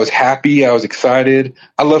happy. I was excited.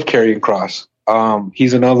 I love Karrion Kross.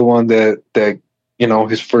 He's another one that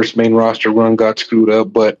his first main roster run got screwed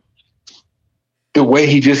up, but the way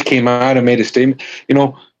he just came out and made a statement,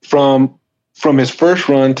 from his first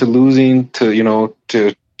run to losing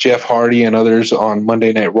to Jeff Hardy and others on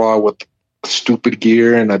Monday Night Raw with stupid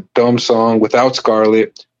gear and a dumb song without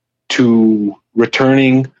Scarlett, to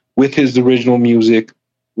returning with his original music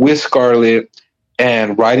with Scarlett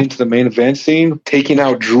and right into the main event scene, taking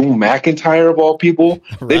out Drew McIntyre of all people.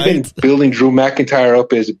 Right. They've been building Drew McIntyre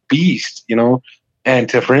up as a beast,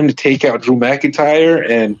 and for him to take out Drew McIntyre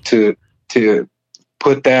and to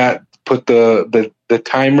put the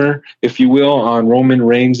timer, if you will, on Roman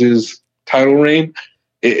Reigns' title reign,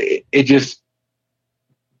 it just,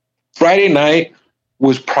 Friday night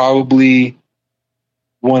was probably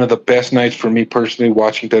one of the best nights for me personally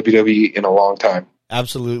watching WWE in a long time.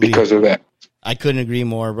 Absolutely. Because of that. I couldn't agree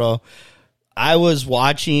more, bro. I was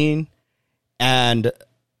watching, and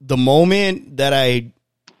the moment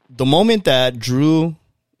that Drew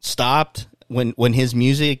stopped when his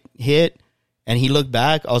music hit and he looked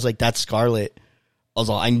back, I was like, that's Scarlett. I was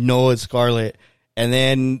like, I know it's Scarlett. And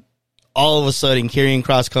then all of a sudden, Karrion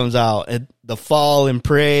Kross comes out, and the fall and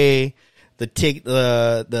pray, the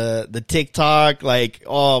TikTok, like,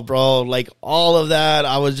 oh, bro, like all of that.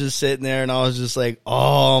 I was just sitting there, and I was just like,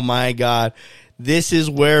 oh my God, this is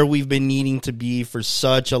where we've been needing to be for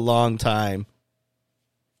such a long time.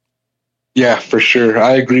 Yeah, for sure.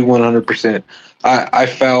 I agree 100%. I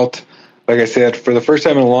felt, like I said, for the first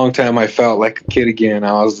time in a long time, I felt like a kid again.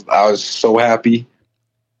 I was so happy.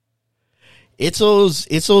 It's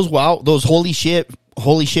those holy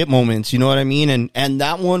shit moments, you know what I mean? And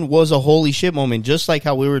that one was a holy shit moment, just like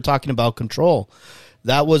how we were talking about Control.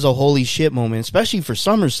 That was a holy shit moment, especially for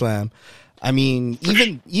SummerSlam. I mean,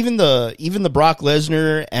 even the Brock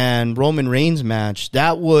Lesnar and Roman Reigns match,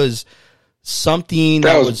 that was something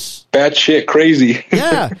that was bad shit crazy.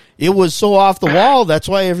 Yeah, it was so off the wall. That's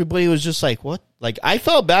why everybody was just like, what? Like, I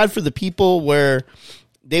felt bad for the people where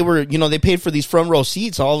they were, they paid for these front row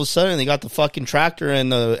seats. All of a sudden, they got the fucking tractor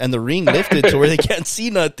and the ring lifted to where they can't see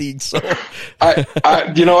nothing. So, I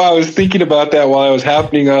was thinking about that while it was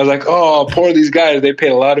happening. I was like, oh, poor these guys. They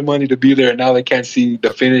paid a lot of money to be there, and now they can't see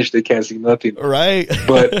the finish. They can't see nothing. Right.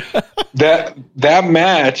 But that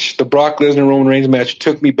match, the Brock Lesnar Roman Reigns match,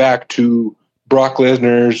 took me back to Brock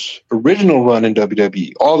Lesnar's original run in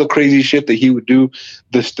WWE. All the crazy shit that he would do,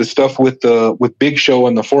 the stuff with Big Show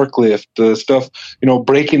and the forklift, the stuff,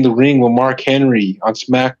 breaking the ring with Mark Henry on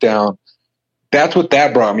SmackDown, That's what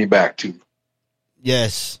that brought me back to.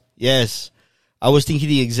 Yes. I was thinking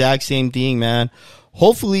the exact same thing, man.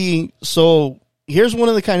 Hopefully, so here's one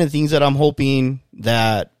of the kind of things that I'm hoping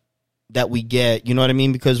that we get, you know what I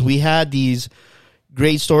mean? Because we had these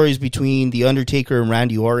great stories between The Undertaker and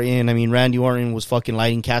Randy Orton. I mean, Randy Orton was fucking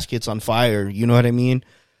lighting caskets on fire, you know what I mean?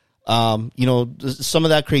 You know, some of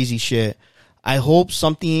that crazy shit. I hope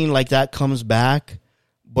something like that comes back,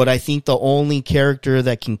 but I think the only character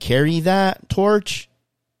that can carry that torch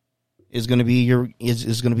is going to be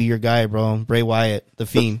your guy, bro, Bray Wyatt, the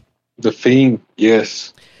Fiend. The Fiend,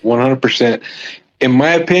 yes, 100%. In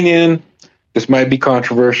my opinion, this might be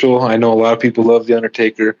controversial. I know a lot of people love The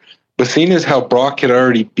Undertaker, but seeing as how Brock had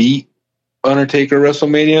already beat Undertaker at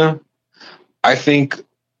WrestleMania, I think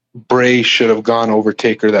Bray should have gone over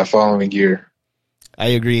Taker that following year. I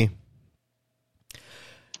agree.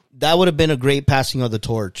 That would have been a great passing of the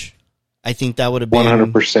torch. I think that would have been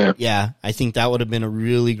 100%. Yeah, I think that would have been a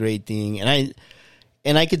really great thing, and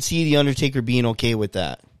I could see The Undertaker being okay with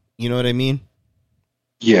that. You know what I mean?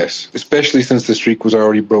 Yes, especially since the streak was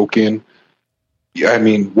already broken. I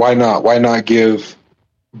mean, why not? Why not give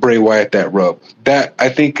Bray Wyatt that rub? That, I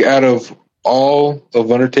think, out of all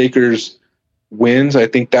of Undertaker's wins, I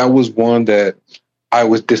think that was one that I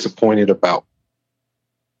was disappointed about.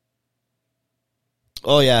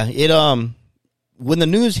 Oh yeah, when the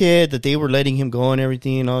news hit that they were letting him go and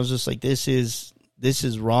everything, I was just like, this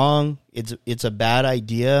is wrong. It's a bad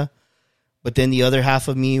idea. But then the other half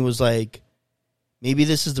of me was like, maybe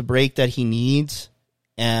this is the break that he needs,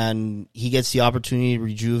 and he gets the opportunity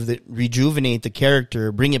to rejuvenate the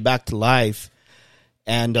character, bring it back to life,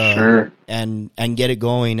 and Sure. and get it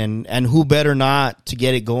going. And who better not to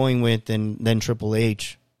get it going with than Triple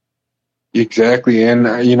H? Exactly,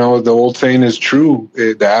 and you know, the old saying is true.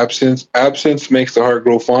 The absence makes the heart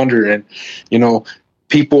grow fonder, and you know,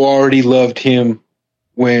 people already loved him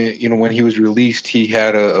when he was released. He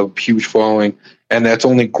had a huge following, and that's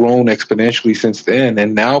only grown exponentially since then.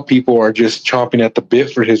 And now people are just chomping at the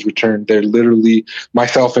bit for his return. They're literally,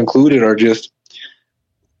 myself included, are just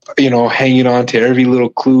hanging on to every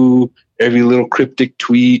little clue, every little cryptic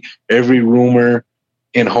tweet, every rumor,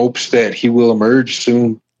 in hopes that he will emerge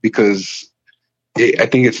soon. Because I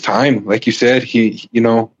think it's time. Like you said,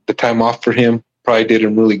 the time off for him probably did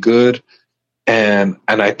him really good. And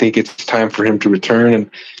I think it's time for him to return.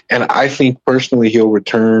 And I think personally he'll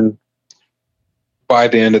return by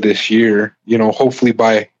the end of this year, hopefully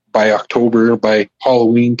by October, by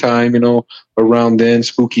Halloween time, around then,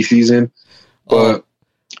 spooky season. But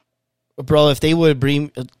bro, if they would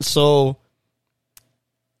bring, so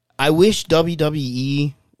I wish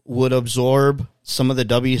WWE would absorb some of the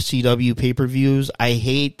WCW pay-per-views. I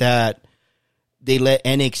hate that they let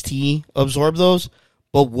NXT absorb those,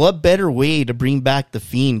 but what better way to bring back The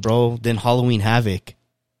Fiend, bro, than Halloween Havoc?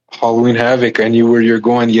 Halloween Havoc, I knew where you're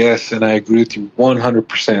going, yes, and I agree with you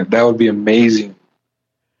 100%. That would be amazing.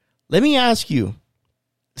 Let me ask you,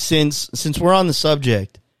 since we're on the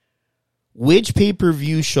subject, which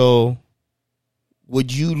pay-per-view show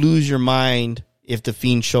would you lose your mind if The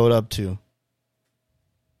Fiend showed up to?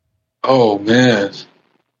 Oh, man.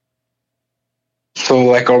 So,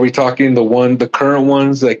 like, are we talking the current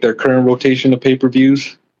ones, like their current rotation of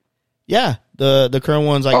pay-per-views? Yeah, the current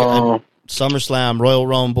ones, like SummerSlam, Royal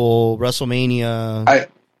Rumble, WrestleMania.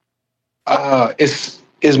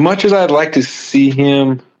 As much as I'd like to see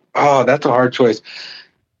him, that's a hard choice.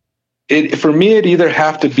 For me, it'd either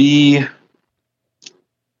have to be,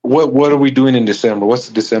 what are we doing in December? What's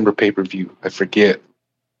the December pay-per-view? I forget.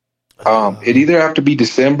 It'd either have to be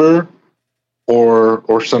December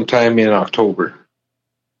or sometime in October.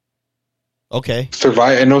 Okay.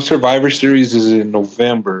 I know Survivor Series is in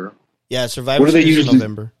November. Yeah, Survivor Series is in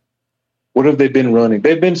November. What have they been running?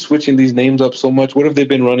 They've been switching these names up so much. What have they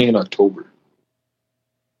been running in October?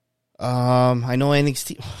 I know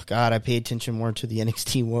NXT. Oh, God, I pay attention more to the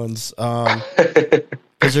NXT ones.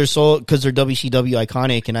 Because they're WCW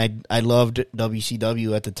iconic, and I loved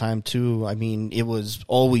WCW at the time too. I mean, it was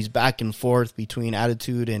always back and forth between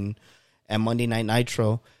Attitude and Monday Night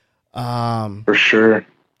Nitro. For sure.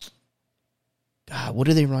 God, what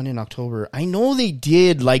do they run in October? I know they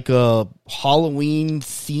did like a Halloween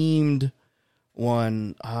themed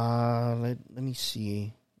one. Let me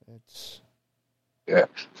see. Yeah,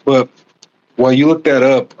 but while you look that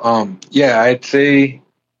up, I'd say,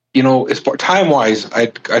 as far time wise,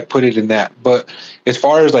 I'd put it in that. But as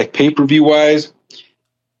far as like pay-per-view wise,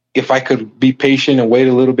 if I could be patient and wait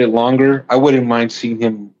a little bit longer, I wouldn't mind seeing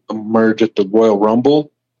him emerge at the Royal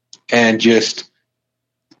Rumble. And just,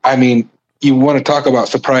 I mean, you want to talk about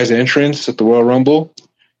surprise entrance at the Royal Rumble?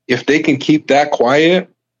 If they can keep that quiet,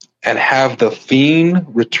 and have the Fiend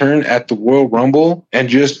return at the Royal Rumble and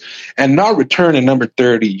not return at number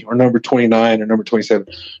 30 or number 29 or number 27,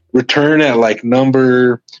 return at like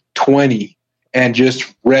number 20 and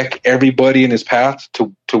just wreck everybody in his path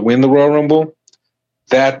to win the Royal Rumble.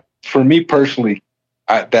 That, for me personally,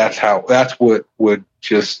 that's what would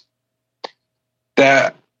just,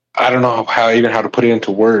 that, I don't know how to put it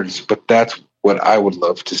into words, but that's what I would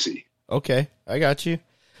love to see. Okay, I got you.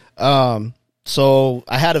 So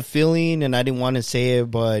I had a feeling, and I didn't want to say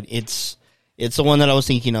it, but it's the one that I was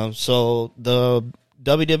thinking of. So the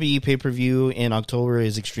WWE pay-per-view in October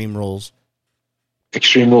is Extreme Rules.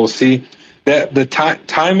 Extreme Rules. See, that the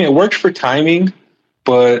time it works for timing,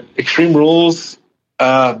 but Extreme Rules,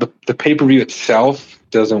 the pay-per-view itself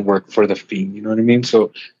doesn't work for the Fiend. You know what I mean?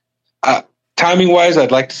 So timing wise,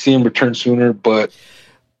 I'd like to see him return sooner, but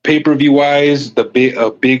pay-per-view wise, a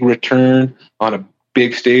big return on a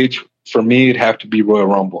big stage, for me, it'd have to be Royal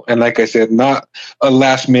Rumble. And like I said, not a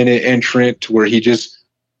last-minute entrant to where he just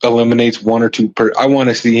eliminates one or two per. I want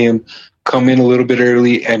to see him come in a little bit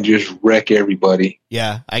early and just wreck everybody.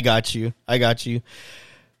 Yeah, I got you.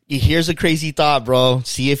 Here's a crazy thought, bro.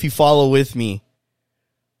 See if you follow with me.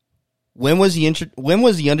 When was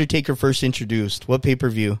the Undertaker first introduced? What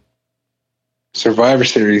pay-per-view? Survivor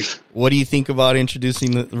Series. What do you think about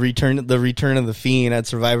introducing the return of the Fiend at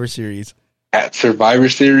Survivor Series? At Survivor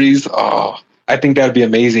Series, I think that'd be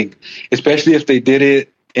amazing, especially if they did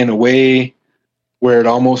it in a way where it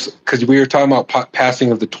almost, because we were talking about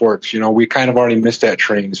passing of the torch. You know, we kind of already missed that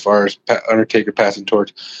train as far as Undertaker passing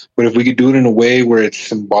torch. But if we could do it in a way where it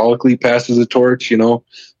symbolically passes the torch, you know,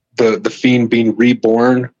 the Fiend being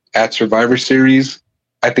reborn at Survivor Series,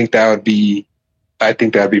 I think that'd be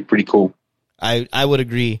pretty cool. I would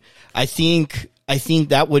agree. I think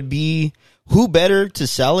that would be, who better to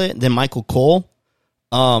sell it than Michael Cole?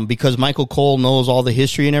 Because Michael Cole knows all the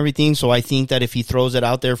history and everything. So I think that if he throws it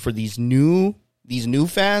out there for these new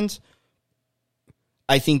fans,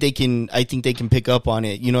 I think they can pick up on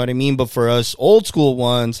it. You know what I mean? But for us old school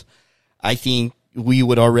ones, I think we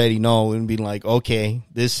would already know and be like, okay,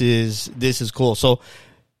 this is cool. So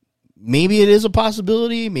maybe it is a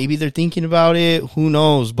possibility. Maybe they're thinking about it. Who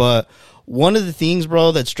knows? But one of the things,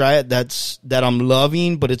 bro, that I'm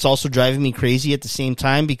loving, but it's also driving me crazy at the same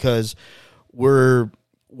time, because we're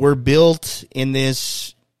built in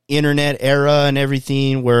this internet era and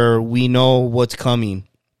everything where we know what's coming.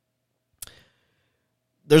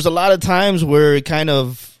 There's a lot of times where it kind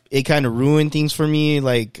of ruined things for me.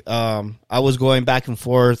 Like I was going back and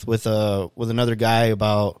forth with another guy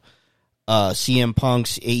about CM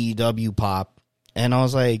Punk's AEW pop, and I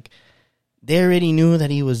was like, they already knew that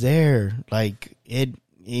he was there. Like he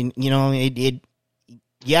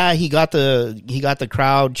got the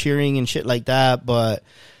crowd cheering and shit like that, but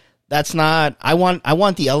that's not, I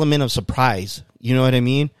want the element of surprise. You know what I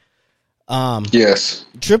mean? Yes.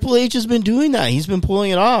 Triple H has been doing that. He's been pulling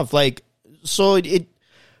it off. Like, so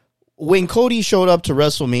when Cody showed up to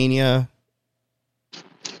WrestleMania,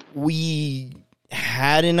 we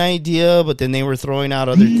had an idea, but then they were throwing out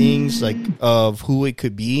other things like of who it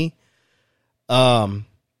could be. So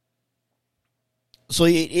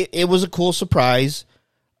it was a cool surprise.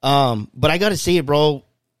 But I gotta say it, bro.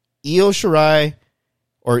 Io Shirai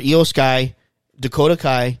or Io Sky, Dakota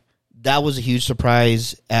Kai, that was a huge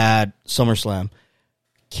surprise at SummerSlam.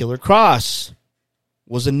 Killer Cross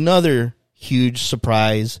was another huge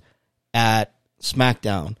surprise at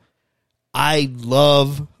SmackDown. I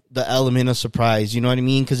love the element of surprise, you know what I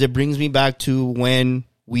mean? Because it brings me back to when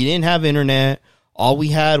we didn't have internet. All we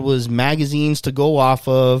had was magazines to go off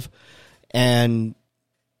of, and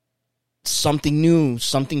something new,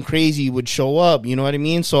 something crazy would show up, you know what I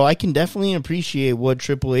mean? So I can definitely appreciate what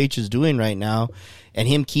Triple H is doing right now, and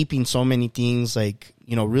him keeping so many things, like,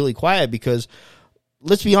 you know, really quiet, because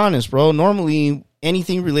let's be honest, bro, normally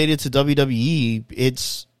anything related to WWE,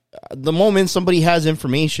 it's the moment somebody has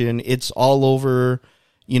information, it's all over,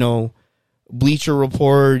 you know, Bleacher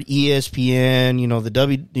Report, ESPN, you know,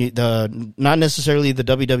 the not necessarily the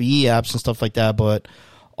WWE apps and stuff like that, but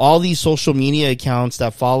all these social media accounts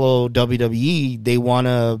that follow WWE, they want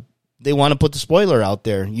to put the spoiler out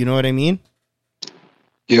there. You know what I mean?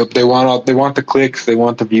 Yep, they want the clicks, they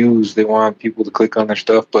want the views, they want people to click on their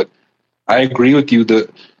stuff. But I agree with you.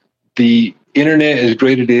 The internet, as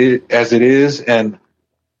great as it is, and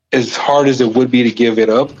as hard as it would be to give it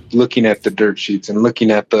up, looking at the dirt sheets and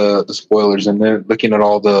looking at the spoilers and then looking at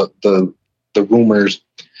all the rumors,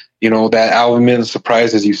 you know, that element of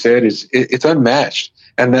surprise, as you said, it's unmatched.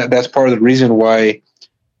 And that's part of the reason why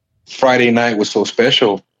Friday night was so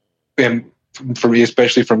special. And for me,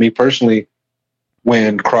 especially for me personally,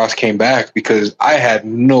 when Cross came back, because I had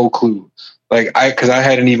no clue. Because I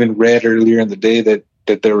hadn't even read earlier in the day that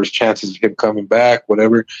there was chances of him coming back,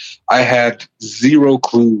 whatever. I had zero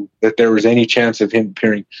clue that there was any chance of him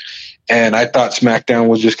appearing. And I thought SmackDown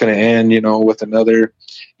was just going to end, with another,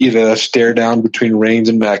 either a stare down between Reigns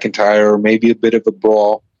and McIntyre, or maybe a bit of a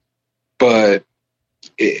brawl. But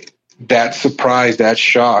that surprise, that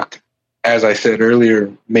shock, as I said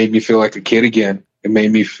earlier, made me feel like a kid again. It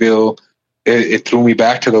made me feel, it threw me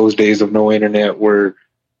back to those days of no internet where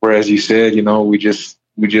as you said, we just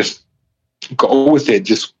go with it,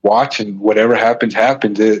 just watch, and whatever happens.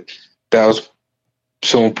 That was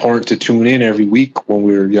so important to tune in every week when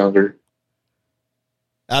we were younger.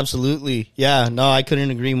 Absolutely. Yeah, no, I couldn't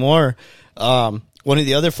agree more. One of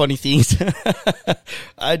the other funny things,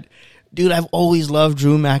 I've always loved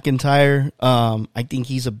Drew McIntyre. I think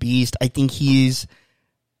he's a beast. I think he's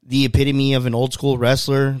the epitome of an old school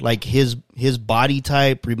wrestler. Like his body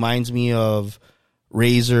type reminds me of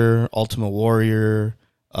Razor, Ultimate Warrior,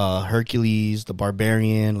 Hercules, the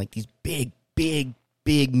Barbarian, like these big,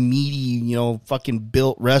 meaty, fucking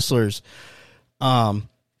built wrestlers.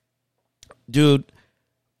 Dude,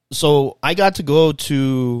 so I got to go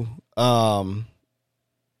to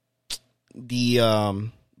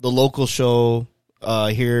the local show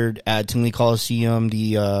here at Tinley Coliseum.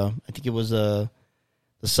 I think it was the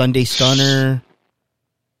Sunday Stunner.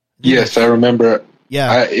 Yes, I remember.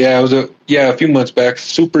 Yeah, it was a few months back.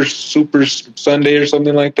 Super Sunday or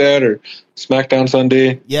something like that, or SmackDown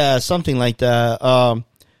Sunday. Yeah, something like that.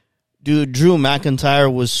 Dude, Drew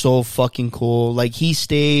McIntyre was so fucking cool. Like, he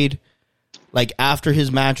stayed, like, after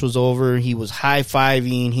his match was over, he was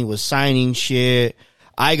high-fiving, he was signing shit.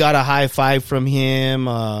 I got a high five from him.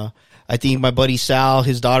 I think my buddy Sal,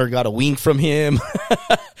 his daughter, got a wink from him.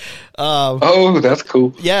 Oh, that's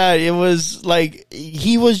cool. Yeah, it was like,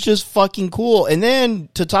 he was just fucking cool. And then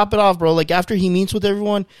to top it off, bro, like after he meets with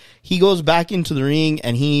everyone, he goes back into the ring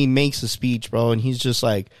and he makes a speech, bro. And he's just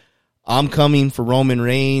like, I'm coming for Roman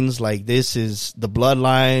Reigns. Like, this is, the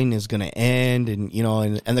bloodline is going to end. And,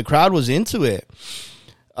 and the crowd was into it.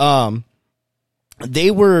 So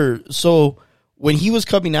when he was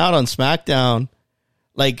coming out on SmackDown,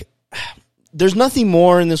 like, there's nothing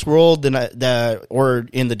more in this world than that, or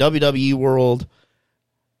in the WWE world,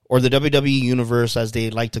 or the WWE universe, as they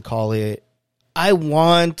like to call it. I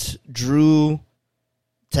want Drew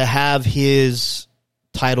to have his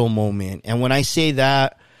title moment. And when I say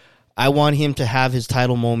that, I want him to have his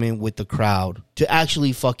title moment with the crowd, to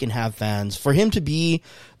actually fucking have fans. For him to be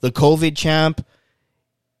the COVID champ,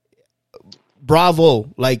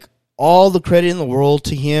 bravo. Like, all the credit in the world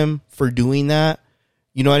to him for doing that.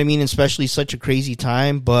 You know what I mean? Especially such a crazy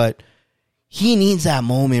time, but he needs that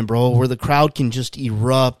moment, bro, where the crowd can just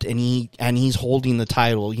erupt and he's holding the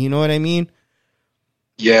title. You know what I mean?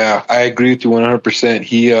 Yeah, I agree with you 100%.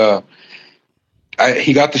 He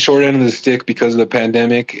got the short end of the stick because of the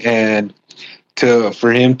pandemic, and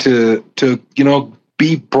for him to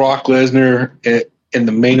beat Brock Lesnar in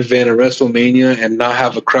the main event of WrestleMania and not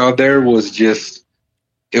have a crowd there was just,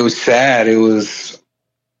 it was sad. It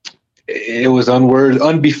was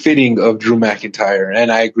unbefitting of Drew McIntyre.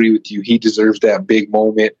 And I agree with you. He deserves that big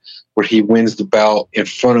moment where he wins the belt in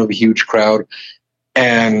front of a huge crowd.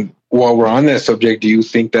 And while we're on that subject, do you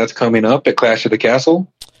think that's coming up at Clash of the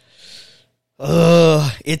Castle?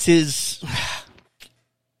 It is.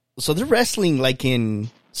 So they're wrestling like in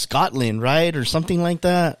Scotland, right? Or something like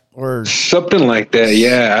that, or something like that.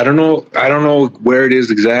 Yeah. I don't know where it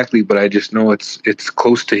is exactly, but I just know it's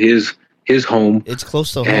close to his home. It's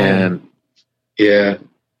close to home. And yeah,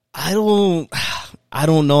 I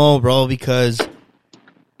don't know, bro, because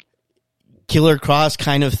Killer Cross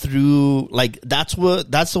kind of threw, like, that's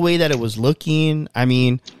the way that it was looking. I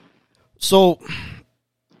mean, so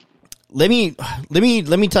let me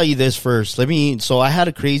tell you this first. So I had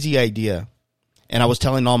a crazy idea, and I was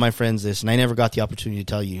telling all my friends this, and I never got the opportunity to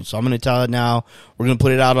tell you. So I'm going to tell it now. We're going to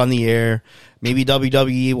put it out on the air. Maybe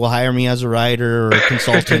WWE will hire me as a writer or a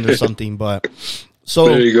consultant or something. But so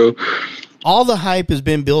there you go. All the hype has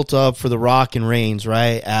been built up for The Rock and Reigns,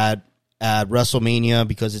 right? At WrestleMania,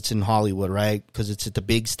 because it's in Hollywood, right? Because it's at the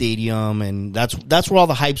big stadium, and that's where all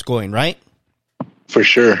the hype's going, right? For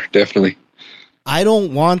sure, definitely. I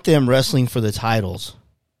don't want them wrestling for the titles.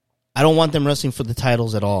 I don't want them wrestling for the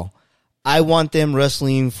titles at all. I want them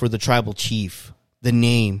wrestling for the tribal chief, the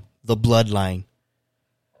name, the bloodline.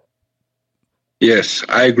 Yes,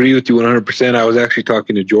 I agree with you 100%. I was actually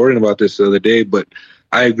talking to Jordan about this the other day, but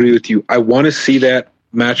I agree with you. I want to see that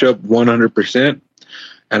matchup 100%,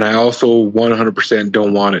 and I also 100%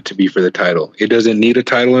 don't want it to be for the title. It doesn't need a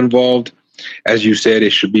title involved. As you said, it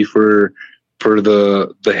should be for for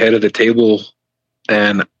the head of the table,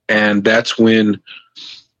 and that's when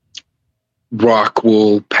Rock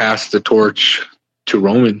will pass the torch to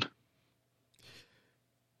Roman.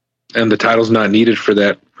 And the title's not needed for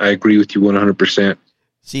that. I agree with you 100%.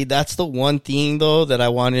 See, that's the one thing, though, that I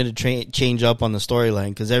wanted to change up on the storyline,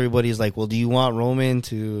 because everybody's like, well, do you want Roman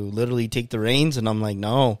to literally take the reins? And I'm like,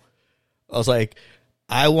 no. I was like,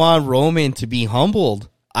 I want Roman to be humbled.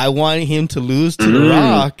 I want him to lose to The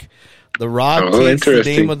Rock. The Rock takes the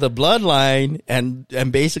name of the bloodline and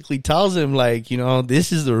basically tells him, like, you know,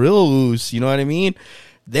 this is the real Uso. You know what I mean?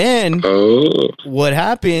 Then what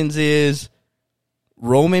happens is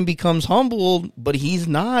Roman becomes humbled, but he's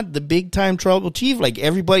not the big time tribal chief. Like,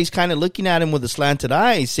 everybody's kind of looking at him with a slanted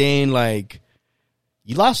eye, saying, like,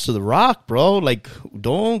 you lost to The Rock, bro. Like,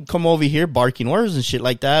 don't come over here barking orders and shit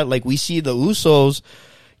like that. Like, we see the Usos,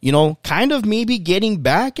 you know, kind of maybe getting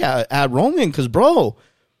back at Roman. Because, bro,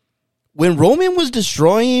 when Roman was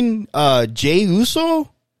destroying Jey Uso,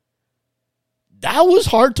 that was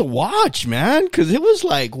hard to watch, man, because it was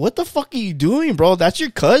like, what the fuck are you doing, bro? That's your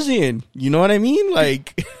cousin. You know what I mean?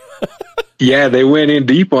 Like, yeah, they went in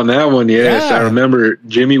deep on that one. Yes, yeah. I remember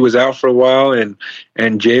Jimmy was out for a while,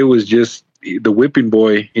 and Jay was just the whipping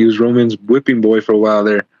boy. He was Roman's whipping boy for a while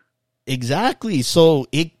there. Exactly. So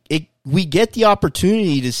we get the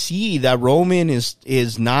opportunity to see that Roman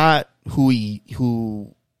is not who he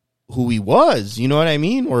was. You know what I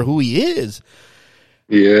mean? Or who he is.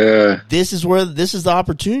 Yeah. This is the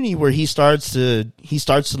opportunity where he starts to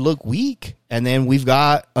look weak, and then we've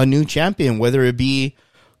got a new champion, whether it be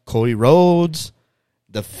Cody Rhodes,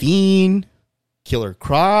 The Fiend, Killer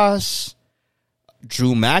Cross,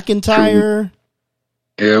 Drew McIntyre.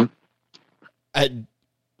 Yeah.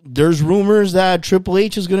 There's rumors that Triple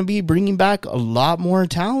H is going to be bringing back a lot more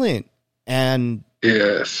talent, and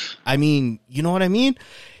yes, I mean, you know what I mean?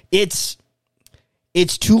 It's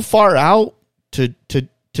too far out to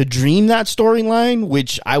dream that storyline,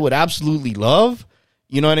 which I would absolutely love.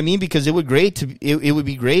 You know what I mean? Because it would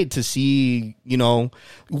be great to see, you know,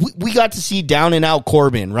 we got to see down and out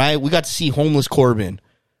Corbin, right? We got to see homeless Corbin.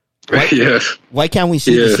 Yes. Why can't we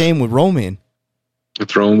see the same with Roman?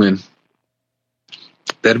 With Roman.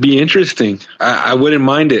 That'd be interesting. I wouldn't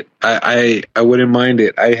mind it. I wouldn't mind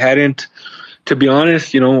it. I hadn't, to be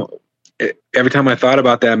honest, you know, every time I thought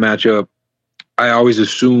about that matchup, I always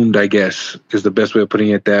assumed, I guess, is the best way of putting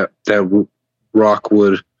it, that Rock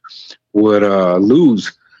would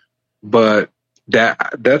lose. But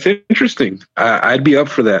that's interesting. I'd be up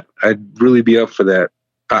for that. I'd really be up for that.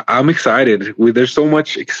 I'm excited. There's so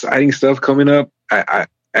much exciting stuff coming up. I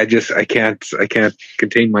can't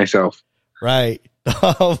contain myself. Right.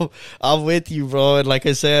 I'm with you, bro. And like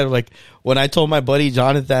I said, like when I told my buddy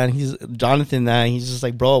Jonathan, he's just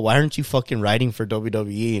like, bro, why aren't you fucking writing for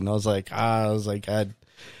WWE? And I was like,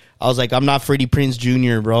 I'm not Freddie Prinze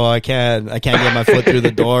Jr., bro. I can't get my foot through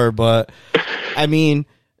the door. But I mean,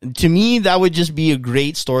 to me, that would just be a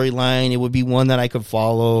great storyline. It would be one that I could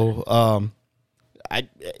follow.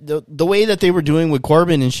 The way that they were doing with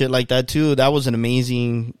Corbin and shit like that too, that was an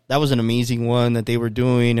amazing one that they were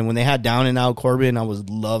doing. And when they had down and out Corbin, I was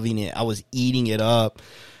loving it. I was eating it up.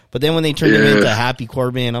 But then when they turned him into Happy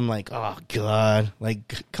Corbin, I'm like, oh god,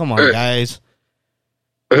 like come on, guys.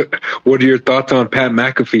 What are your thoughts on Pat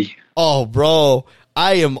McAfee? Oh, bro,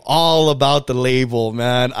 I am all about the label,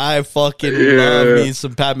 man. I fucking love me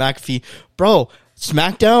some Pat McAfee, bro.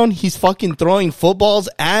 SmackDown, he's fucking throwing footballs,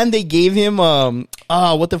 and they gave him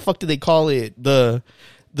what the fuck do they call it? The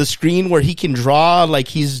screen where he can draw, like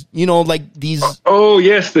he's, you know, like these. Oh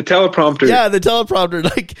yes, the teleprompter. Yeah, the teleprompter.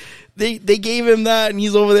 Like they gave him that, and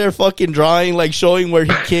he's over there fucking drawing, like showing where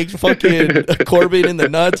he kicked fucking Corbin in the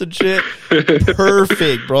nuts and shit.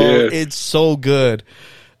 Perfect, bro. Yeah. It's so good.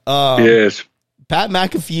 Yes, Pat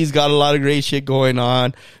McAfee's got a lot of great shit going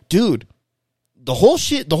on, dude. The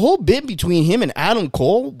whole bit between him and Adam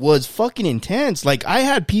Cole was fucking intense. Like, I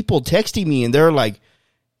had people texting me and they're like,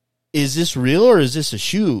 is this real or is this a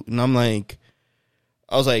shoot? And I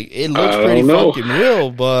was like, it looks pretty fucking real,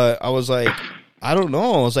 but I was like, I don't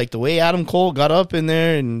know. It's like the way Adam Cole got up in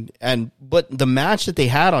there but the match that they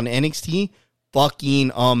had on NXT,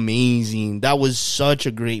 fucking amazing. That was such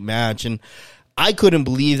a great match. And I couldn't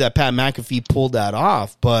believe that Pat McAfee pulled that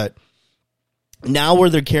off, but now where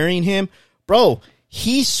they're carrying him, bro,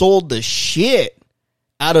 he sold the shit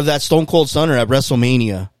out of that Stone Cold Stunner at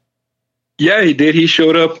WrestleMania. Yeah, he did. He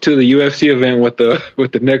showed up to the UFC event with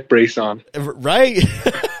the neck brace on. Right?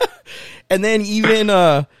 and then even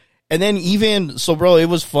so, bro, it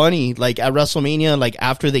was funny. Like at WrestleMania, like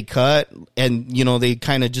after they cut and, you know, they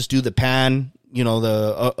kind of just do the pan, you know,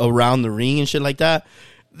 the around the ring and shit like that.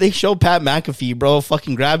 they show Pat McAfee, bro,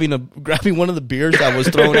 fucking grabbing one of the beers that was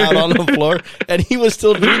thrown out on the floor, and he was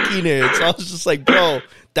still drinking it. So I was just like, bro,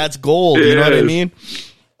 that's gold. You know what I mean?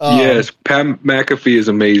 Yes, Pat McAfee is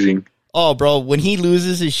amazing. Oh, bro, when he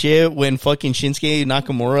loses his shit, when fucking Shinsuke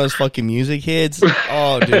Nakamura's fucking music hits,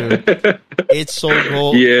 oh, dude, it's so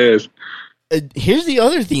gold. Yes. Here's the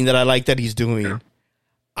other thing that I like that he's doing.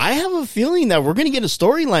 I have a feeling that we're going to get a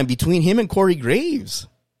storyline between him and Corey Graves.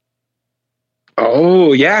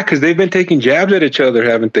 Oh, yeah, because they've been taking jabs at each other,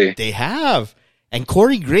 haven't they? They have. And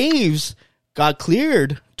Corey Graves got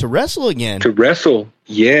cleared to wrestle again. To wrestle.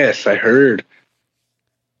 Yes, I heard.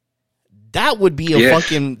 That would be a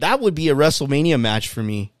WrestleMania match for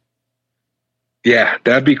me. Yeah,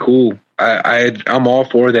 that'd be cool. I'm all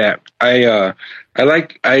for that. I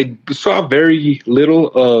saw very little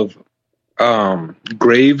of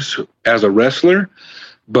Graves as a wrestler,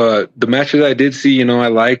 but the matches I did see, I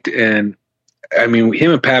liked. And I mean,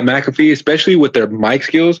 him and Pat McAfee, especially with their mic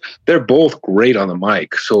skills, they're both great on the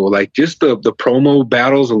mic. So like just the promo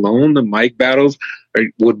battles alone, the mic battles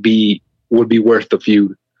would be worth the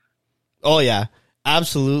feud. Oh yeah,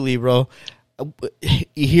 absolutely, bro.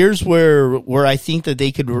 Here's where I think that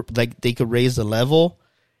they could raise the level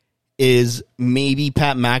is maybe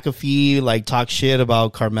Pat McAfee like talk shit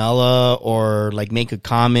about Carmella or like make a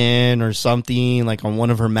comment or something like on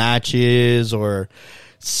one of her matches or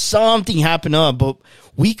something happen up, but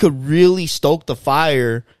we could really stoke the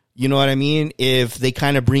fire. You know what I mean? If they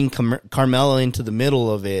kind of bring Carmella into the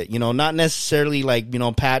middle of it, not necessarily like,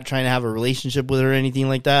 Pat trying to have a relationship with her or anything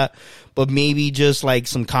like that, but maybe just like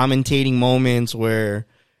some commentating moments where,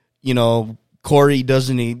 Corey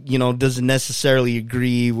doesn't necessarily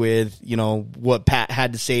agree with, what Pat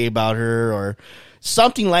had to say about her or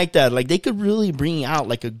something like that. Like they could really bring out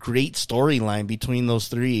like a great storyline between those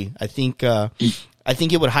three. I think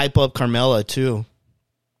it would hype up Carmella too.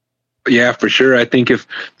 Yeah, for sure. I think if,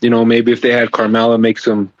 maybe if they had Carmella make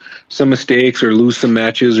some mistakes or lose some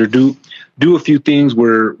matches or do a few things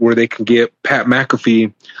where they can get Pat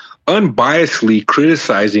McAfee unbiasedly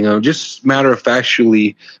criticizing him, just matter of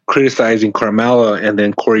factually criticizing Carmella, and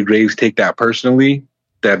then Corey Graves take that personally,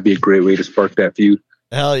 that'd be a great way to spark that feud.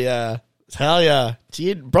 Hell yeah.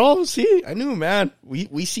 See, bro, I knew, man.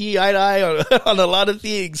 We see eye to eye on a lot of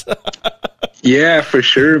things. Yeah, for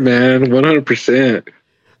sure, man. 100%.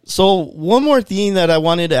 So one more thing that I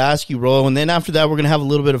wanted to ask you, bro, and then after that we're gonna have a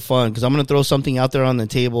little bit of fun because I'm gonna throw something out there on the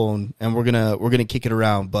table and we're gonna kick it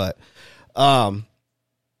around. But,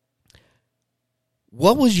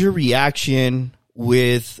 what was your reaction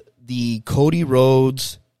with the Cody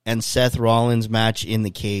Rhodes and Seth Rollins match in the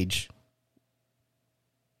cage?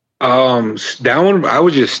 That one I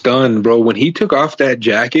was just stunned, bro. When he took off that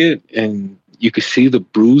jacket and you could see the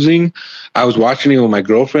bruising, I was watching it with my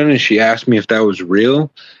girlfriend and she asked me if that was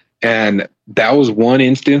real. And that was one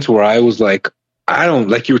instance where I was like, I don't,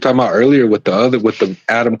 like you were talking about earlier with the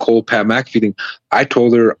Adam Cole, Pat McAfee thing. I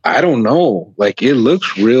told her, I don't know. Like it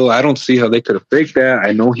looks real. I don't see how they could have faked that.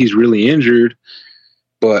 I know he's really injured,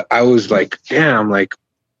 but I was like, damn, like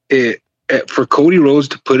for Cody Rhodes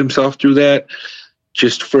to put himself through that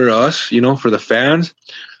just for us, for the fans.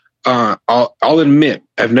 I'll admit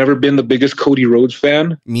I've never been the biggest Cody Rhodes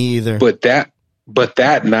fan. Me either. But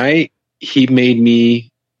that night he made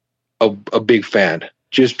me a big fan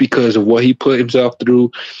just because of what he put himself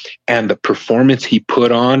through and the performance he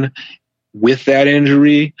put on with that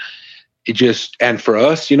injury. And for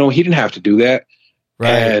us, he didn't have to do that. Right.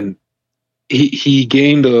 And he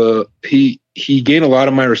gained he gained a lot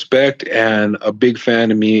of my respect and a big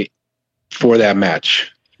fan of me for that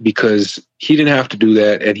match because he didn't have to do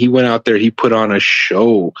that. And he went out there, he put on a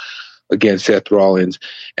show against Seth Rollins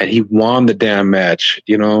and he won the damn match,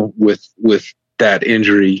 with that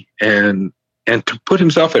injury and to put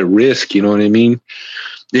himself at risk, you know what I mean?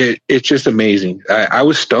 It's just amazing. I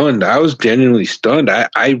was stunned. I was genuinely stunned.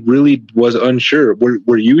 I really was unsure.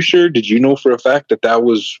 Were you sure? Did you know for a fact that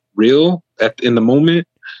was real in the moment?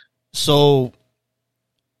 So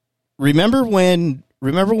remember when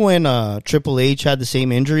Triple H had the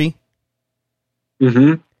same injury?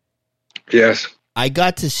 Mm-hmm. Yes. I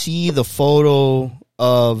got to see the photo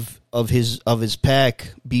of his pec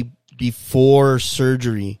before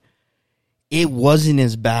surgery. It wasn't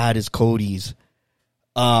as bad as Cody's.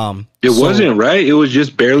 It wasn't, right? It was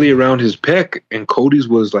just barely around his pec, and Cody's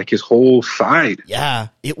was like his whole side. Yeah,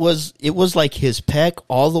 it was like his pec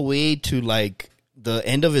all the way to like the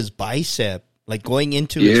end of his bicep, like going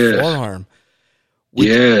into his forearm.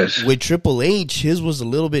 With Triple H, his was a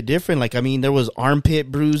little bit different. Like, I mean, there was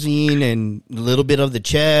armpit bruising and a little bit of the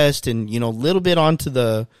chest and, a little bit onto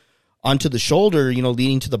the shoulder,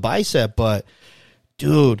 leading to the bicep. But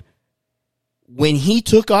dude, when he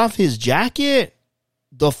took off his jacket,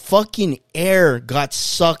 the fucking air got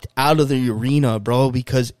sucked out of the arena, bro,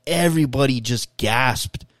 because everybody just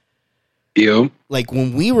gasped. Yeah. Like,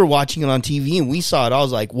 when we were watching it on TV and we saw it, I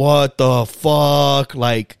was like, what the fuck?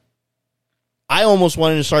 Like, I almost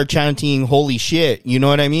wanted to start chanting, holy shit. You know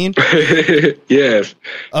what I mean? Yes.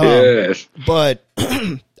 Yes. But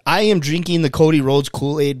I am drinking the Cody Rhodes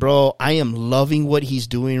Kool-Aid, bro. I am loving what he's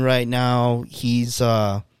doing right now.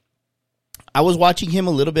 I was watching him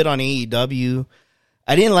a little bit on AEW.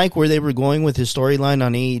 I didn't like where they were going with his storyline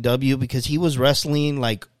on AEW because he was wrestling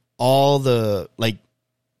like all the, like,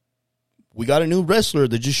 we got a new wrestler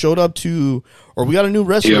that just showed up to, or we got a new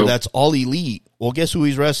wrestler that's all elite. Well, guess who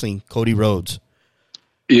he's wrestling? Cody Rhodes.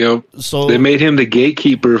 Yep. So they made him the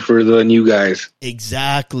gatekeeper for the new guys.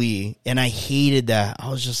 Exactly. And I hated that. I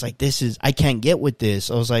was just like, I can't get with this.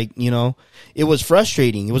 I was like, it was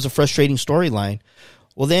frustrating. It was a frustrating storyline.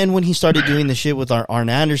 Well, then when he started doing the shit with Arn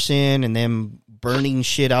Anderson and then burning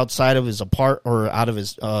shit outside of his out of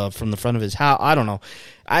his, from the front of his house, I don't know.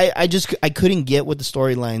 I couldn't get with the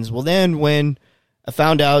storylines. Well, then when I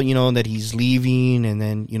found out, that he's leaving and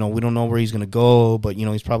then, we don't know where he's going to go, but,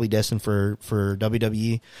 he's probably destined for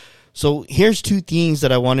WWE. So here's two things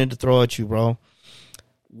that I wanted to throw at you, bro.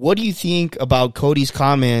 What do you think about Cody's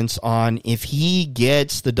comments on if he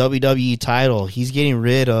gets the WWE title, he's getting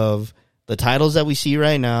rid of the titles that we see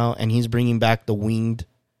right now and he's bringing back the winged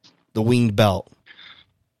belt?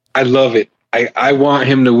 I love it. I want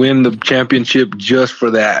him to win the championship just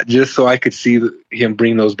for that, just so I could see him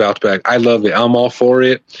bring those belts back. I love it. I'm all for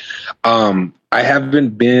it. I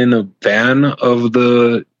haven't been a fan of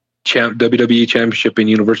the WWE Championship and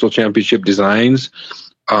Universal Championship designs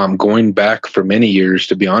going back for many years,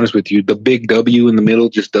 to be honest with you. The big W in the middle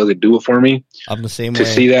just doesn't do it for me. I'm the same way.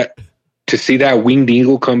 To see that Winged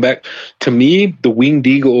Eagle come back, to me, the Winged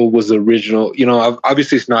Eagle was the original.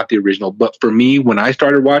 Obviously it's not the original, but for me, when I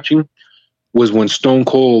started watching, was when Stone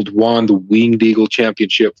Cold won the Winged Eagle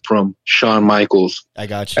Championship from Shawn Michaels. I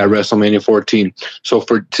got you. At WrestleMania 14. So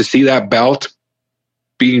to see that belt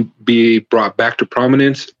be brought back to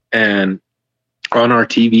prominence and on our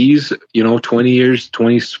TVs, 20 years,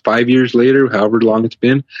 25 years later, however long it's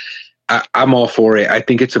been, I'm all for it. I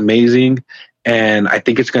think it's amazing, and I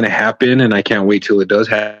think it's going to happen, and I can't wait till it does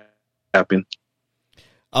happen.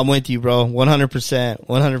 I'm with you, bro. 100%.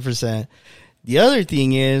 100%. The other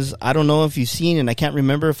thing is, I don't know if you've seen it, and I can't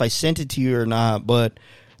remember if I sent it to you or not, but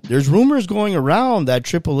there's rumors going around that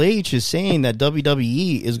Triple H is saying that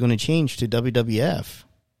WWE is going to change to WWF.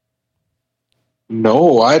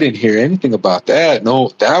 No, I didn't hear anything about that. No,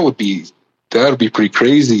 that would be pretty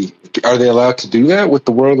crazy. Are they allowed to do that with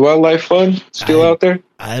the World Wildlife Fund still out there?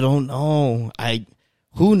 I don't know.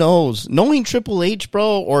 Who knows? Knowing Triple H,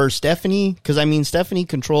 bro, or Stephanie, because Stephanie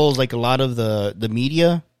controls like a lot of the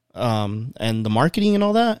media. And the marketing and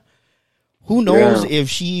all that. Who knows if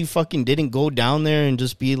she fucking didn't go down there and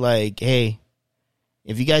just be like, hey,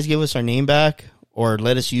 if you guys give us our name back or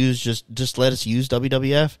let us use just let us use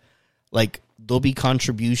WWF, like there'll be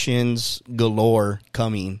contributions galore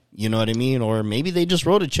coming. You know what I mean? Or maybe they just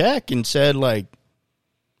wrote a check and said like,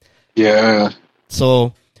 yeah.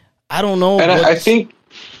 So I don't know. And I think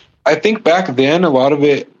back then a lot of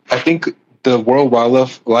it. I think the World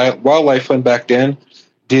Wildlife Fund back then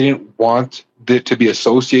didn't want it to be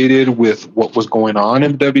associated with what was going on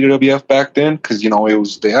in WWF back then, because it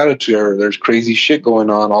was the Attitude Era. There's crazy shit going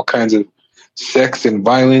on, all kinds of sex and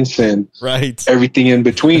violence and everything in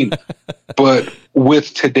between. But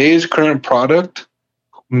with today's current product,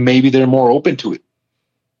 maybe they're more open to it.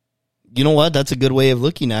 You know what? That's a good way of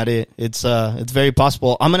looking at it. It's very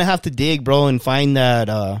possible. I'm gonna have to dig, bro, and find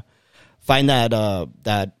that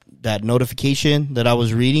notification that I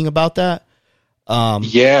was reading about that.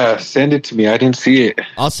 Send it to me. I didn't see it.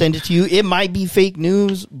 I'll send it to you. It might be fake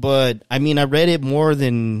news, but I read it more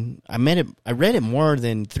than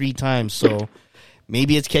 3 times. So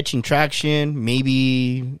maybe it's catching traction.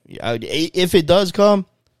 Maybe if it does come,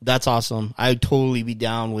 that's awesome. I'd totally be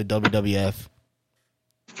down with WWF.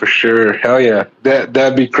 For sure. Hell yeah.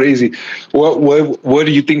 That'd be crazy. What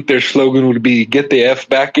do you think their slogan would be? Get the F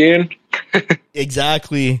back in?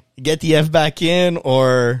 Exactly. Get the F back in,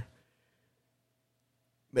 or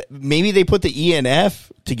maybe they put the E and F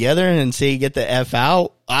together and say get the F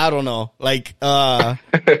out. I don't know. Like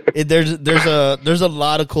there's a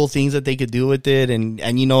lot of cool things that they could do with it, and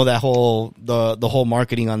that whole the whole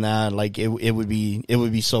marketing on that, like it would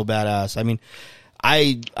be so badass.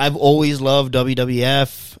 I've always loved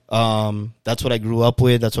WWF. That's what I grew up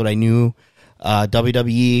with. That's what I knew.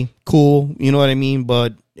 WWE, cool. You know what I mean?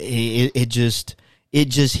 But it it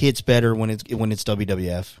just hits better when it's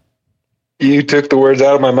WWF. You took the words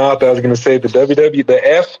out of my mouth. I was going to say the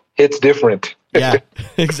F hits different. Yeah,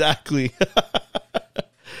 exactly.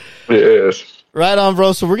 Yes. Right on,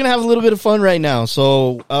 bro. So we're going to have a little bit of fun right now.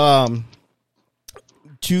 So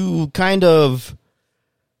to kind of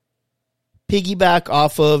piggyback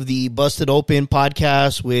off of the Busted Open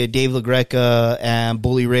podcast with Dave LaGreca and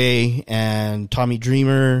Bully Ray and Tommy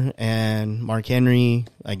Dreamer and Mark Henry,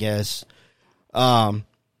 I guess.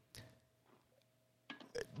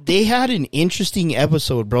 They had an interesting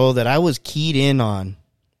episode, bro, that I was keyed in on.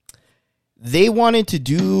 They wanted to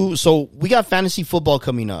do, so we got fantasy football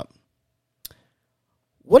coming up.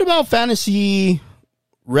 What about fantasy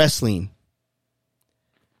wrestling?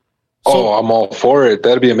 So, I'm all for it.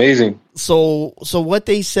 That'd be amazing. So what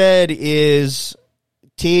they said is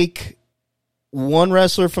take one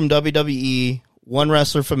wrestler from WWE, one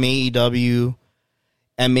wrestler from AEW,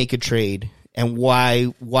 and make a trade. And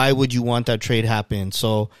why would you want that trade happen?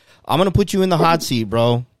 So I'm gonna put you in the hot seat,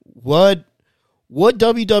 bro. What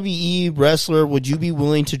WWE wrestler would you be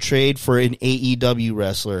willing to trade for an AEW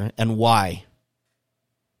wrestler, and why?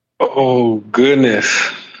 Oh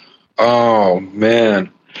goodness. Oh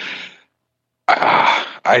man.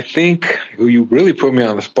 I think you really put me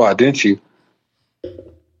on the spot, didn't you?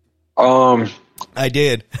 I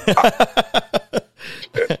did.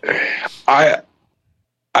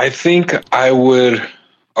 I think I would.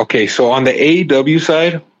 Okay, so on the AEW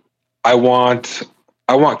side, I want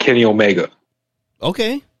Kenny Omega.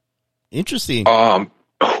 Okay, interesting.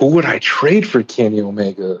 Who would I trade for Kenny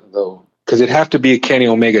Omega though? Because it'd have to be a Kenny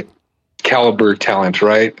Omega caliber talent,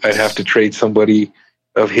 right? I'd have to trade somebody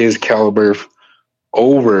of his caliber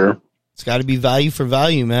over. It's got to be value for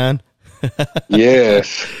value, man.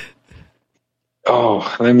 Yes.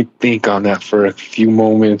 Oh, let me think on that for a few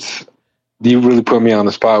moments. You really put me on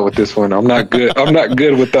the spot with this one. I'm not good. I'm not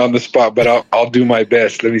good with on the spot, but I'll do my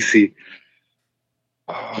best. Let me see.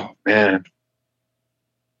 Oh man.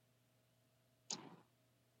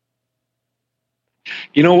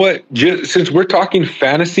 You know what? Since we're talking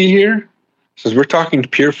fantasy here, since we're talking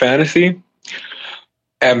pure fantasy,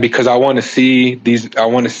 and because I want to see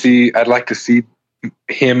I'd like to see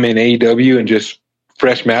him in AEW and just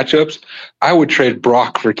fresh matchups, I would trade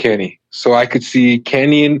Brock for Kenny. So I could see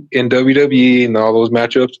Kenny in WWE and all those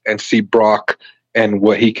matchups and see Brock and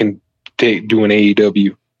what he can do in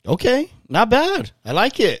AEW. Okay, not bad. I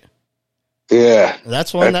like it. Yeah.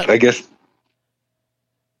 That's one that I guess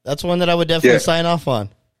that's one that I would definitely sign off on.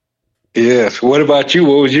 Yes. What about you?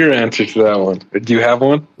 What was your answer to that one? Do you have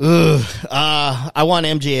one? I want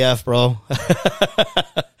MJF, bro.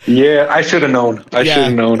 Yeah, I should have known. I should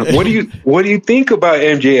have known. What do you think about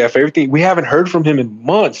MJF? Everything we haven't heard from him in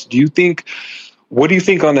months. What do you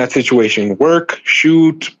think on that situation? Work,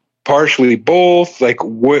 shoot, partially both? Like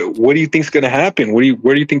what do you think's going to happen? Where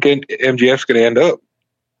do you think MJF's going to end up?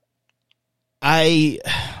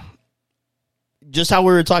 Just how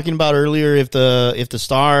we were talking about earlier, if the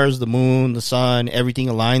stars, the moon, the sun, everything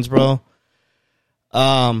aligns, bro.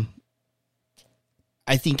 I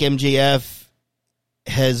think MJF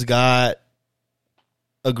has got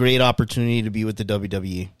a great opportunity to be with the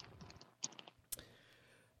WWE.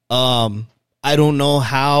 I don't know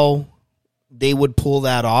how they would pull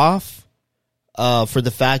that off. For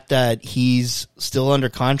the fact that he's still under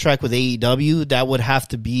contract with AEW, that would have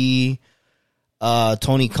to be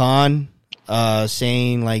Tony Khan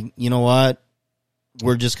saying like, you know what,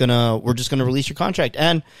 we're just gonna release your contract.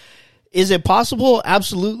 And is it possible?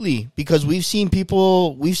 Absolutely, because we've seen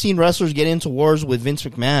wrestlers get into wars with Vince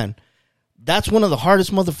McMahon. That's one of the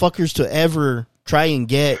hardest motherfuckers to ever try and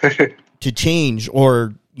get to change,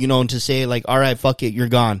 or to say like, all right, fuck it, you're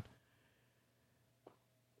gone.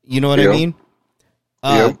 You know what I mean?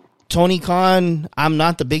 Tony Khan, I'm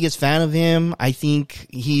not the biggest fan of him. I think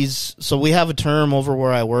so we have a term over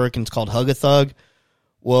where I work, and it's called hug-a-thug.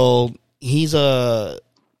 Well, he's a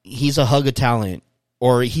hug-a-talent,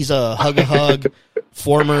 or he's a hug-a-hug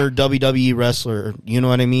former WWE wrestler. You know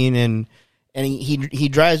what I mean? And he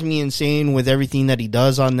drives me insane with everything that he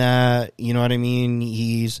does on that. You know what I mean?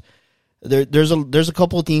 There's a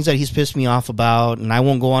couple of things that he's pissed me off about, and I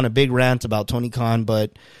won't go on a big rant about Tony Khan,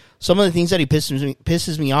 but some of the things that he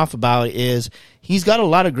pisses me off about is he's got a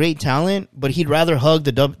lot of great talent, but he'd rather hug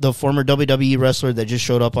the former WWE wrestler that just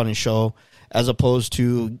showed up on his show as opposed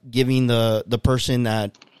to giving the person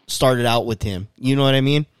that started out with him. You know what I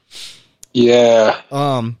mean? Yeah.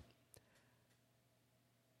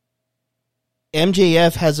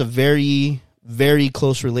 MJF has a very, very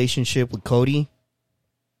close relationship with Cody.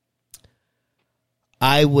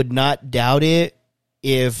 I would not doubt it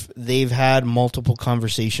if they've had multiple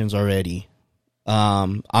conversations already.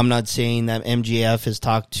 I'm not saying that MJF has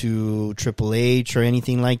talked to Triple H or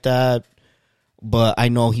anything like that, but I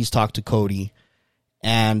know he's talked to Cody.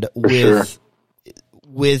 And with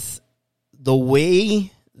the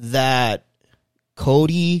way that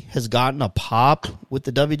Cody has gotten a pop with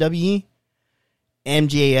the WWE,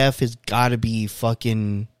 MJF has got to be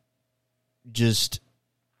fucking just...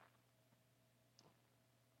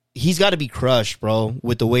 He's got to be crushed, bro,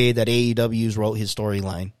 with the way that AEW's wrote his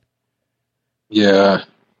storyline. Yeah.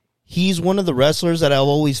 He's one of the wrestlers that I've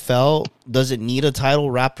always felt doesn't need a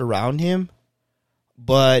title wrapped around him.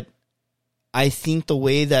 But I think the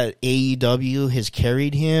way that AEW has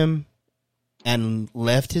carried him and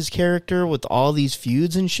left his character with all these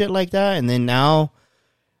feuds and shit like that, and then now,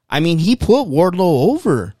 I mean, he put Wardlow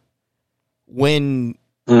over when...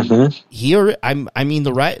 Here,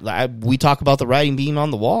 we talk about the writing being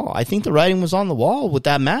on the wall. I think the writing was on the wall with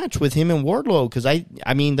that match with him and Wardlow, because I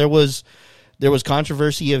mean, there was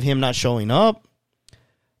controversy of him not showing up.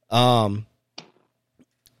 There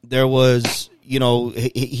was,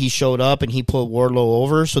 he showed up and he put Wardlow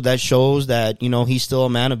over, so that shows that he's still a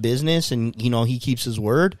man of business and he keeps his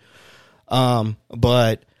word.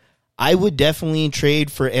 But I would definitely trade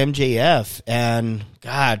for MJF, and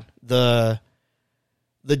God, the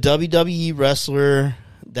WWE wrestler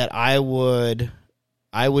that I would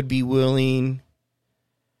be willing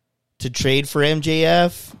to trade for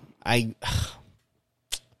MJF. I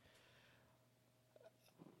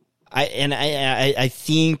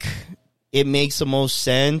think it makes the most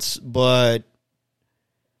sense, but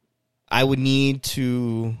I would need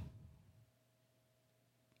to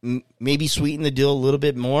maybe sweeten the deal a little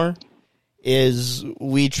bit more. Is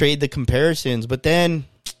we trade the comparisons, but then.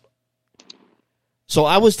 So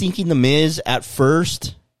I was thinking The Miz at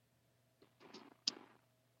first,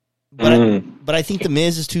 but I think The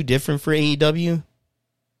Miz is too different for AEW.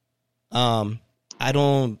 I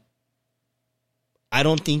don't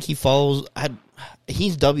think he follows.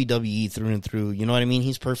 He's WWE through and through. You know what I mean?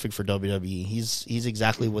 He's perfect for WWE. He's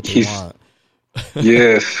exactly what they want.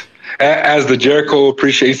 Yes, as the Jericho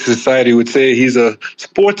Appreciation Society would say, he's a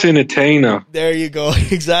sports entertainer. There you go.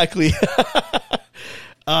 Exactly.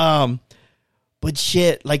 But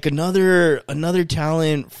shit, like another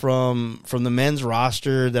talent from the men's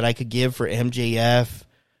roster that I could give for MJF.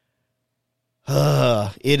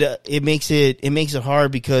 It makes it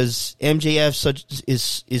hard because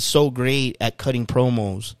MJF is so great at cutting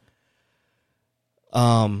promos.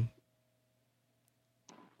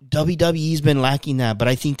 WWE's been lacking that, but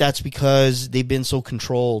I think that's because they've been so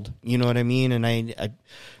controlled. You know what I mean? And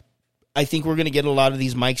I think we're going to get a lot of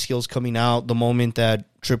these mic skills coming out the moment that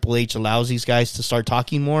Triple H allows these guys to start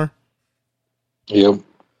talking more. Yep.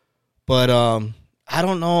 But I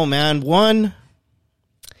don't know, man. One,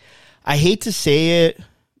 I hate to say it,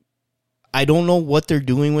 I don't know what they're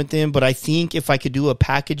doing with him, but I think if I could do a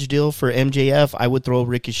package deal for MJF, I would throw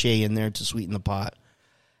Ricochet in there to sweeten the pot.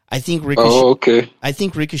 I think Ricochet. Oh, okay. I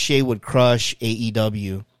think Ricochet would crush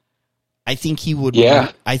AEW. I think he would.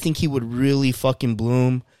 Yeah. I think he would really fucking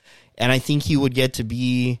bloom. And I think he would get to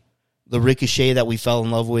be the Ricochet that we fell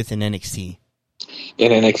in love with in NXT.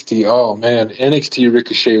 In NXT, oh man, NXT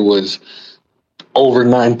Ricochet was over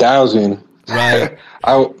 9,000. Right.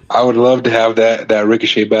 I would love to have that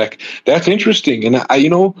Ricochet back. That's interesting, and I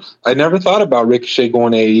never thought about Ricochet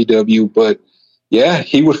going to AEW, but yeah,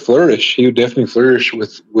 he would flourish. He would definitely flourish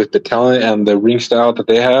with the talent and the ring style that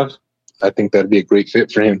they have. I think that'd be a great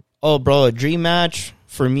fit for him. Oh, bro, a dream match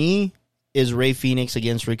for me is Rey Fenix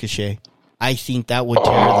against Ricochet. I think that would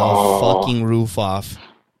tear the fucking roof off.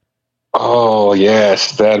 Oh,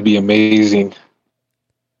 yes. That'd be amazing.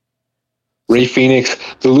 Rey Fenix.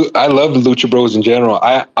 I love the Lucha Bros in general.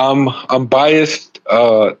 I'm biased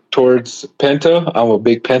towards Penta. I'm a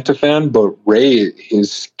big Penta fan, but Rey,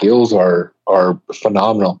 his skills are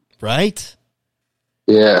phenomenal. Right?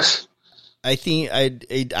 Yes. I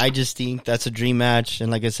just think that's a dream match,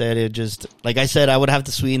 and like I said, I would have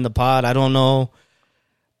to sweeten the pot. I don't know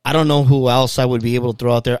who else I would be able to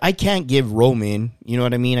throw out there. I can't give Roman. You know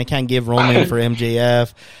what I mean? I can't give Roman for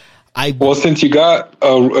MJF. Well, since you got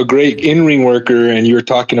a great in-ring worker, and you're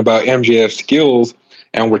talking about MJF skills,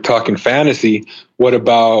 and we're talking fantasy, what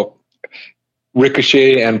about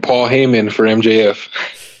Ricochet and Paul Heyman for MJF?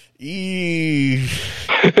 Yeah.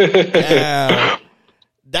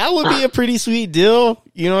 That would be a pretty sweet deal.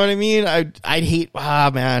 You know what I mean? I'd hate.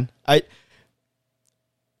 Man,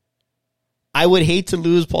 I would hate to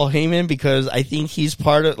lose Paul Heyman because I think he's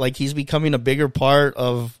part of, like, he's becoming a bigger part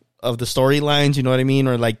of the storylines. You know what I mean?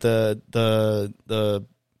 Or like the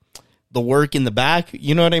work in the back.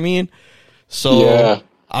 You know what I mean? So yeah.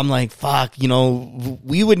 I'm like, fuck, you know,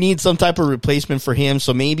 we would need some type of replacement for him.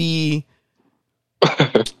 So maybe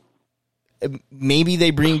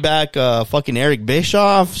they bring back fucking Eric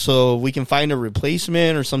Bischoff so we can find a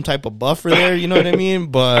replacement or some type of buffer there. You know what I mean?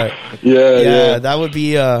 But yeah, that would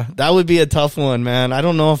be a tough one, man. I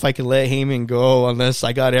don't know if I could let Heyman go unless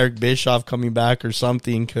I got Eric Bischoff coming back or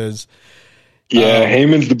something. Because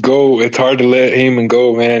Heyman's the go. It's hard to let Heyman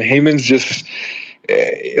go, man. Heyman's just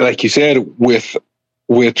like you said with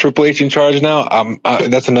Triple H in charge now.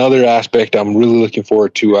 That's another aspect I'm really looking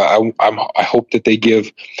forward to. I hope that they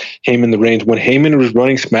give Heyman the reins. When Heyman was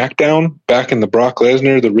running SmackDown back in the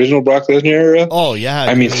the original Brock Lesnar era. Oh yeah,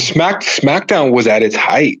 I mean SmackDown was at its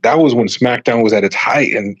height. That was when SmackDown was at its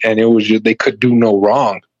height, and it was just, they could do no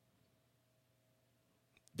wrong.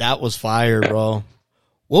 That was fire, bro.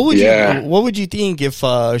 What would you think if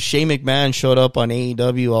Shane McMahon showed up on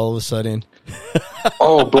AEW all of a sudden?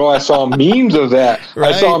 Oh, bro, I saw memes of that.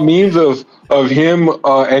 Right? I saw memes of him,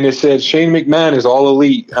 and it said Shane McMahon is all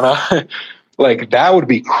elite, and I like that would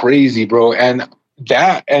be crazy, bro. And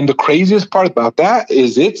the craziest part about that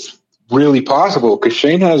is it's really possible because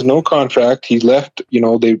Shane has no contract. He left, you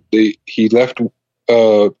know, he left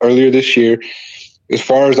earlier this year. As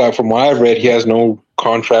far as from what I've read, he has no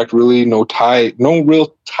contract, really, no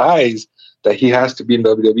real ties that he has to be in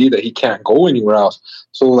WWE, that he can't go anywhere else.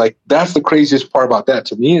 So, like, that's the craziest part about that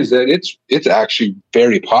to me is that it's actually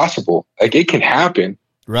very possible. Like, it can happen.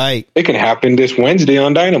 Right. It can happen this Wednesday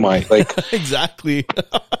on Dynamite. Like, exactly.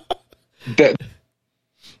 that.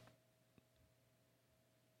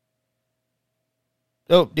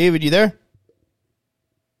 Oh, David, you there?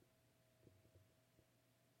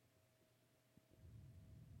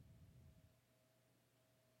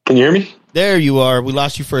 Can you hear me? There you are. We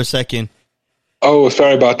lost you for a second. Oh,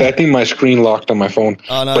 sorry about that. I think my screen locked on my phone.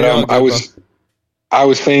 Oh, no, but I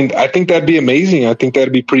was saying I think that'd be amazing. I think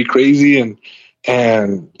that'd be pretty crazy,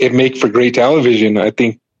 and it'd make for great television. I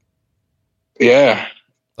think, yeah.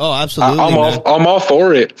 Oh, absolutely. I'm all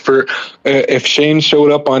for it. For if Shane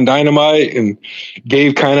showed up on Dynamite and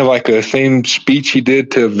gave kind of like a same speech he did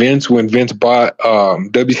to Vince when Vince bought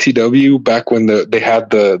WCW back when they had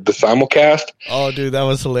the simulcast. Oh, dude, that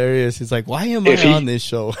was hilarious. He's like, "Why am I on this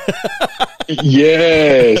show?"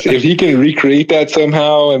 Yes, if he can recreate that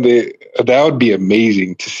somehow, and that would be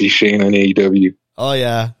amazing to see Shane on AEW. Oh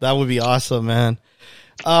yeah, that would be awesome, man.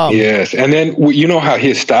 Yes, and then you know how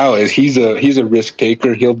his style is. He's a risk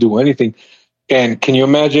taker. He'll do anything. And can you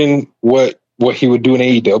imagine what he would do in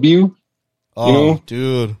AEW? Oh, you know?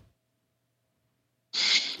 Dude,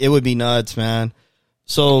 it would be nuts, man.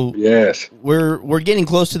 So yes, we're getting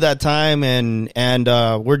close to that time, and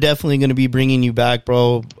we're definitely going to be bringing you back,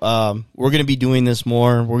 bro. We're going to be doing this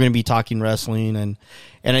more. We're going to be talking wrestling, and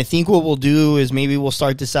I think what we'll do is maybe we'll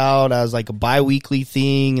start this out as like a bi-weekly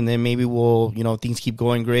thing, and then maybe we'll, you know, things keep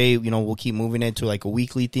going great, you know, we'll keep moving it to like a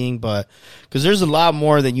weekly thing, but because there's a lot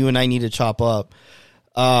more that you and I need to chop up.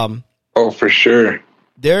 Oh, for sure.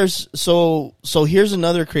 So here's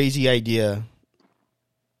another crazy idea.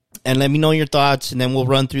 And let me know your thoughts, and then we'll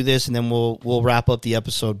run through this, and then we'll wrap up the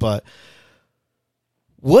episode. But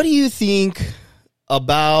what do you think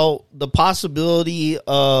about the possibility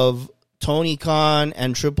of Tony Khan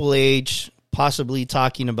and Triple H possibly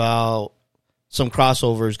talking about some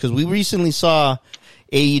crossovers? Because we recently saw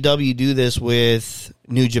AEW do this with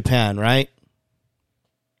New Japan, right?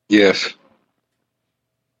 Yes.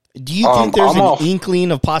 Do you think there's an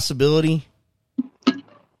inkling of possibility?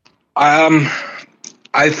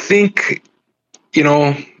 I think, you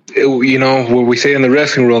know, what we say in the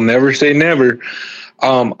wrestling world, never say never.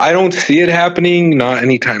 I don't see it happening, not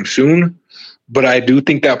anytime soon, but I do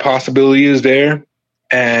think that possibility is there,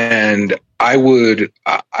 and I would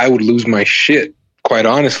lose my shit, quite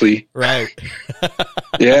honestly. Right.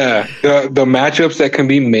 Yeah, the matchups that can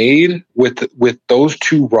be made with those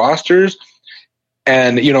two rosters,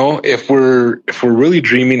 and you know, if we're really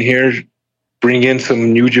dreaming here, bring in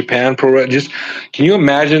some New Japan Pro. Just can you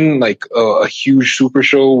imagine like a huge super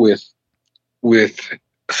show with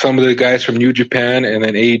some of the guys from New Japan and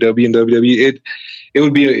then AEW and WWE? It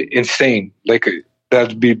would be insane. Like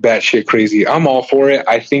that'd be batshit crazy. I'm all for it.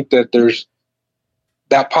 I think that there's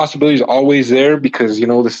that possibility is always there because you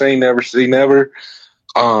know the saying never say never.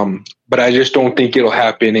 But I just don't think it'll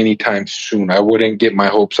happen anytime soon. I wouldn't get my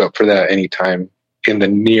hopes up for that anytime in the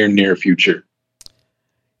near future.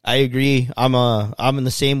 I agree. I'm in the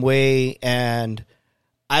same way, and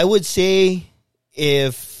I would say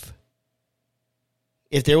if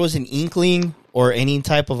there was an inkling or any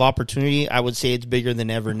type of opportunity, I would say it's bigger than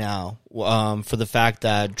ever now. For the fact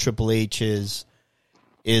that Triple H is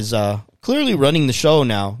clearly running the show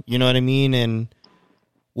now. You know what I mean? And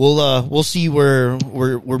we'll see where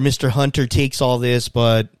Mr. Hunter takes all this,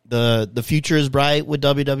 but the future is bright with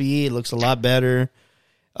WWE. It looks a lot better.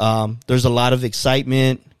 There's a lot of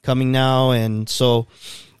excitement coming now, and so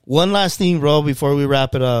one last thing, bro, before we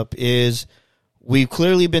wrap it up is we've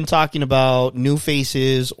clearly been talking about new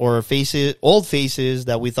faces or old faces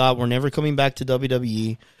that we thought were never coming back to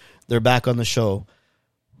WWE. They're back on the show.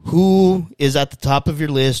 Who is at the top of your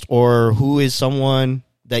list, or who is someone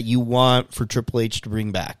that you want for Triple H to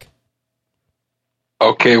bring back?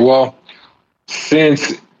 Okay, well,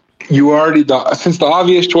 since the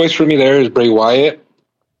obvious choice for me there is Bray Wyatt,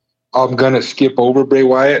 I'm gonna skip over Bray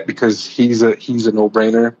Wyatt because he's a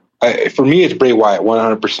no-brainer. For me, it's Bray Wyatt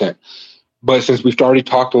 100%. But since we've already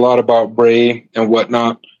talked a lot about Bray and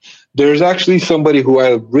whatnot, there's actually somebody who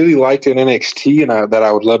I really liked in NXT and that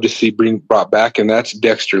I would love to see brought back, and that's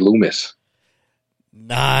Dexter Lumis.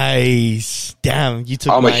 Nice. Damn, you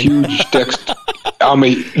took I'm mine. a huge Dexter.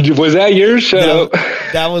 Was that yours? Shut up.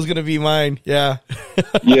 That was going to be mine. Yeah.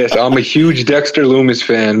 Yes, I'm a huge Dexter Lumis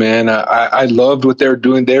fan, man. I loved what they're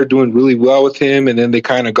doing. They're doing really well with him, and then they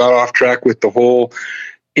kind of got off track with the whole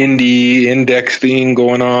indie index thing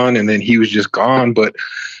going on, and then he was just gone. But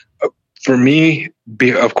for me,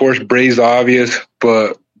 of course, Bray's obvious,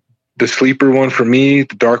 but the sleeper one for me,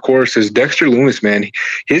 the dark horse, is Dexter Lumis, man.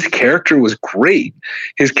 His character was great.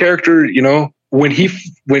 His character, when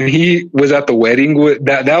he was at the wedding,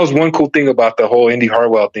 that was one cool thing about the whole Indy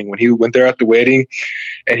Hartwell thing. When he went there at the wedding,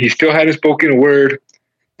 and he still had his spoken word,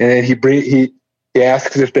 and he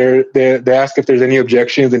asks if they ask if there's any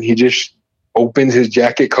objections, and he just opens his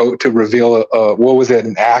jacket coat to reveal what was it,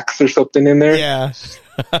 an axe or something in there? Yeah.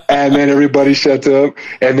 And then everybody shuts up,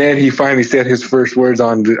 and then he finally said his first words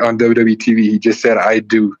on WWE TV. He just said, "I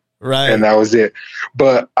do." Right. And that was it.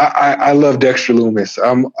 But I love Dexter Lumis.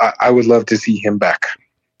 I would love to see him back.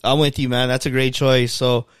 I'm with you, man. That's a great choice.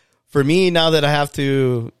 So for me, now that I have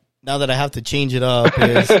to change it up,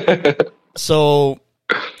 so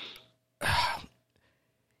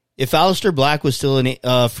if Aleister Black was still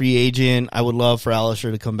a free agent, I would love for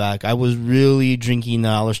Aleister to come back. I was really drinking the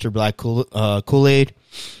Aleister Black Kool-Aid.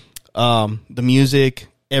 The music,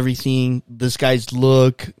 everything, this guy's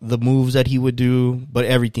look, the moves that he would do, but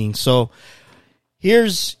everything. So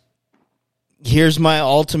here's my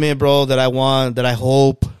ultimate, bro, that I want, that I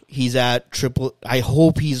hope he's I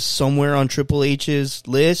hope he's somewhere on Triple H's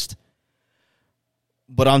list.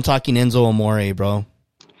 But I'm talking Enzo Amore, bro.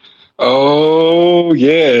 Oh,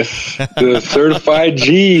 yes. The certified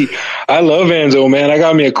G. I love Enzo, man. I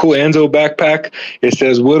got me a cool Enzo backpack. It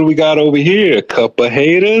says, what do we got over here? A cup of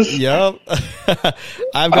haters? Yep.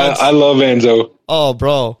 I love Enzo. Oh,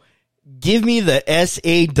 bro. Give me the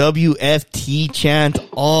SAWFT chant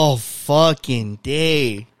all fucking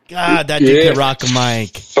day. God, that dude can rock a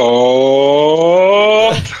mic. So,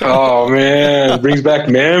 oh, man. It brings back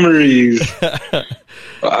memories.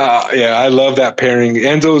 Yeah, I love that pairing.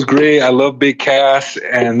 Enzo's great. I love Big Cass,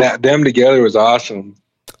 and them together was awesome.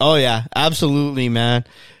 Oh yeah, absolutely, man.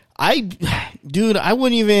 I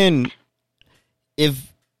wouldn't even if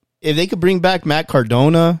they could bring back Matt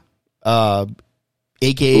Cardona,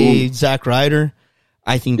 aka Zack Ryder.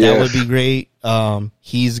 I think that would be great.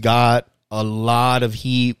 He's got a lot of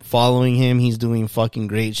heat following him. He's doing fucking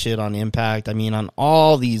great shit on Impact. I mean, on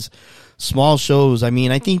all these small shows. I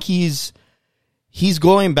mean, I think he's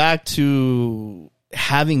going back to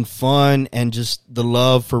having fun and just the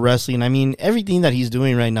love for wrestling. I mean, everything that he's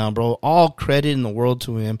doing right now, bro, all credit in the world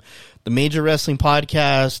to him. The Major Wrestling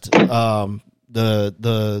Podcast,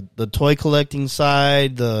 the toy collecting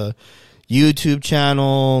side, the YouTube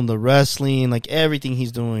channel, the wrestling, like everything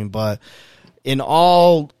he's doing. But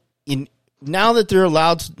now that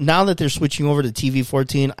they're switching over to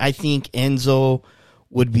TV14, I think Enzo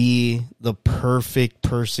would be the perfect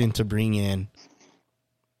person to bring in.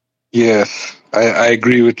 Yes, I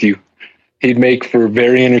agree with you. He'd make for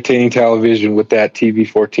very entertaining television with that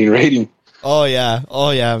TV14 rating. Oh yeah,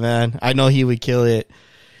 man. I know he would kill it.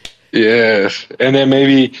 Yes, and then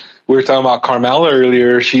maybe we were talking about Carmella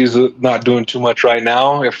earlier. She's not doing too much right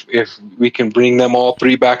now. If we can bring them all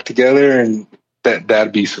three back together, and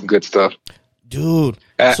that'd be some good stuff, dude.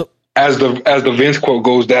 As the Vince quote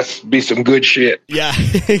goes, that's be some good shit. Yeah,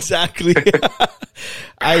 exactly.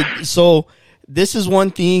 This is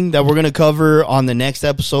one thing that we're going to cover on the next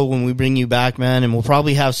episode when we bring you back, man. And I'll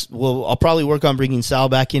probably work on bringing Sal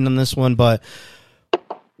back in on this one, but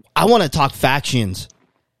I want to talk factions,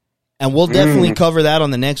 and we'll definitely cover that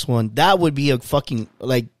on the next one. That would be a fucking,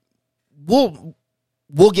 like, we'll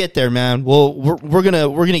get there, man. We're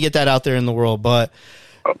going to get that out there in the world, but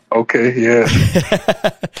okay. Yeah.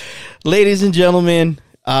 Ladies and gentlemen,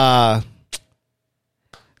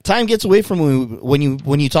 time gets away from you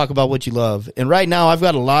when you talk about what you love. And right now I've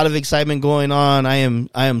got a lot of excitement going on. I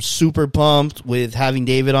am super pumped with having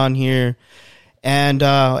David on here. And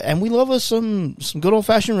we love us some good old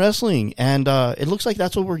fashioned wrestling. And it looks like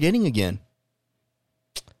that's what we're getting again.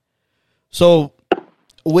 So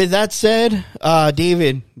with that said,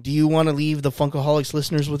 David, do you want to leave the Funkaholics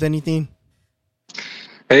listeners with anything?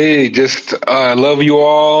 Hey, just love you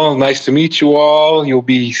all. Nice to meet you all. You'll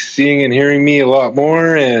be seeing and hearing me a lot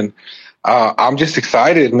more, and I'm just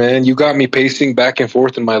excited, man. You got me pacing back and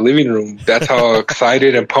forth in my living room. That's how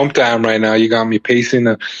excited and pumped I am right now. You got me pacing.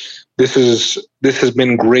 This has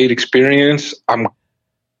been a great experience. I'm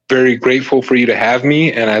very grateful for you to have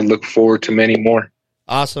me, and I look forward to many more.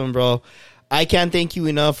 Awesome, bro. I can't thank you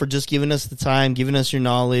enough for just giving us the time, giving us your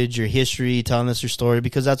knowledge, your history, telling us your story,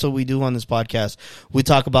 because that's what we do on this podcast. We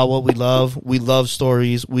talk about what we love. We love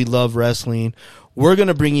stories. We love wrestling. We're going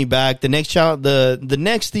to bring you back. The next the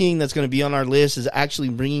next thing that's going to be on our list is actually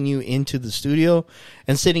bringing you into the studio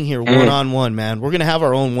and sitting here one-on-one, man. We're going to have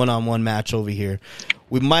our own one-on-one match over here.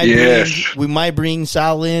 We might bring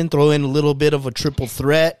Sal in, throw in a little bit of a triple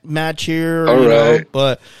threat match here, All right.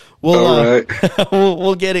 But we'll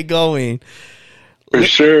we'll get it going. For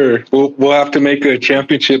sure. We'll have to make a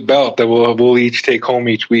championship belt that we'll each take home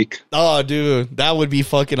each week. Oh, dude, that would be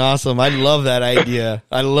fucking awesome. I love that idea.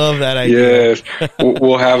 Yes.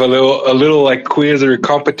 We'll have a little like quiz or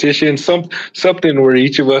competition, something where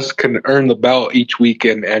each of us can earn the belt each week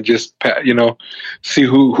and just, see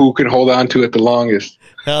who can hold on to it the longest.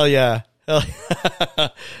 Hell yeah.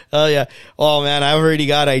 Hell yeah. Oh man, I've already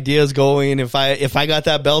got ideas going. If I got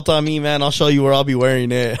that belt on me, man, I'll show you where I'll be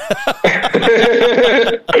wearing it.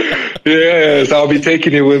 Yes, I'll be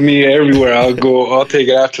taking it with me everywhere. I'll take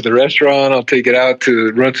it out to the restaurant. I'll take it out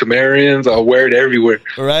to run some errands. I'll wear it everywhere.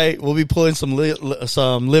 Right. We'll be pulling some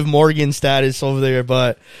Liv Morgan status over there,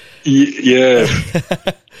 but yeah.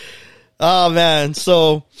 Oh man.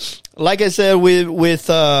 So like I said, with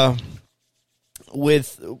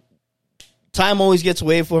time always gets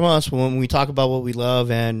away from us when we talk about what we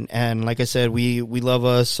love, and like I said, we love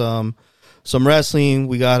us some wrestling.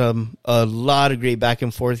 We got a lot of great back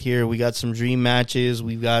and forth here. We got some dream matches.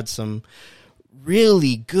 We've got some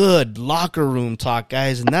really good locker room talk,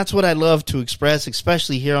 guys, and that's what I love to express,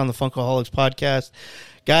 especially here on the Funkaholics podcast.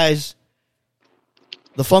 Guys,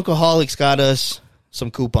 the Funkaholics got us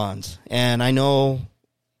some coupons, and I know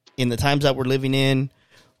in the times that we're living in,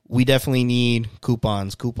 we definitely need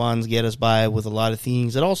coupons. Coupons get us by with a lot of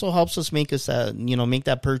things. It also helps us make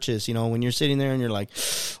that purchase. When you're sitting there and you're like,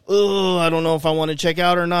 oh, I don't know if I want to check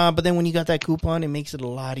out or not. But then when you got that coupon, it makes it a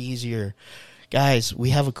lot easier. Guys, we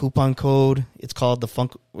have a coupon code. It's called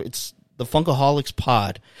it's the Funkaholics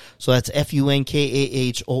Pod. So that's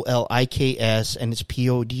Funkaholiks, and it's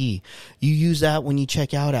POD. You use that when you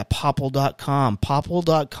check out at popple.com.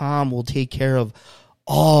 Popple.com will take care of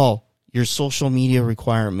all your social media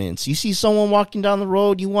requirements. You see someone walking down the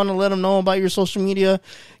road, you want to let them know about your social media,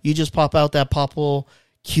 you just pop out that Popple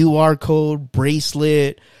QR code,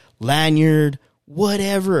 bracelet, lanyard,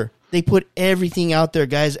 whatever. They put everything out there,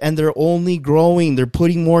 guys, and they're only growing. They're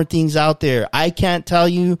putting more things out there. I can't tell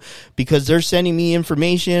you because they're sending me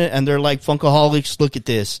information and they're like, Funkaholics, look at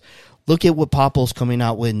this. Look at what Popple's coming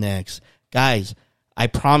out with next. Guys, I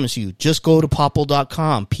promise you, just go to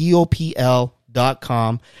popple.com,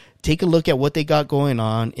 popl.com. Take a look at what they got going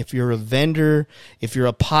on. If you're a vendor, if you're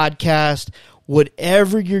a podcast,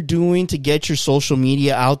 whatever you're doing to get your social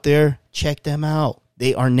media out there, check them out.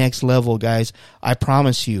 They are next level, guys. I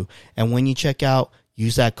promise you. And when you check out,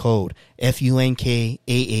 use that code FUNKAHOLIKS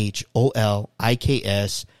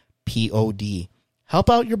Help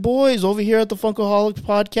out your boys over here at the Funkaholics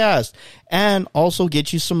podcast, and also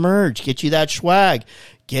get you some merch, get you that swag,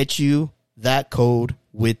 get you that code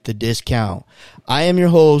with the discount. I am your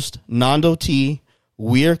host, Nando T.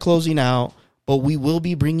 We are closing out, but we will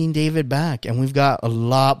be bringing David back, and we've got a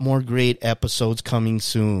lot more great episodes coming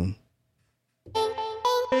soon.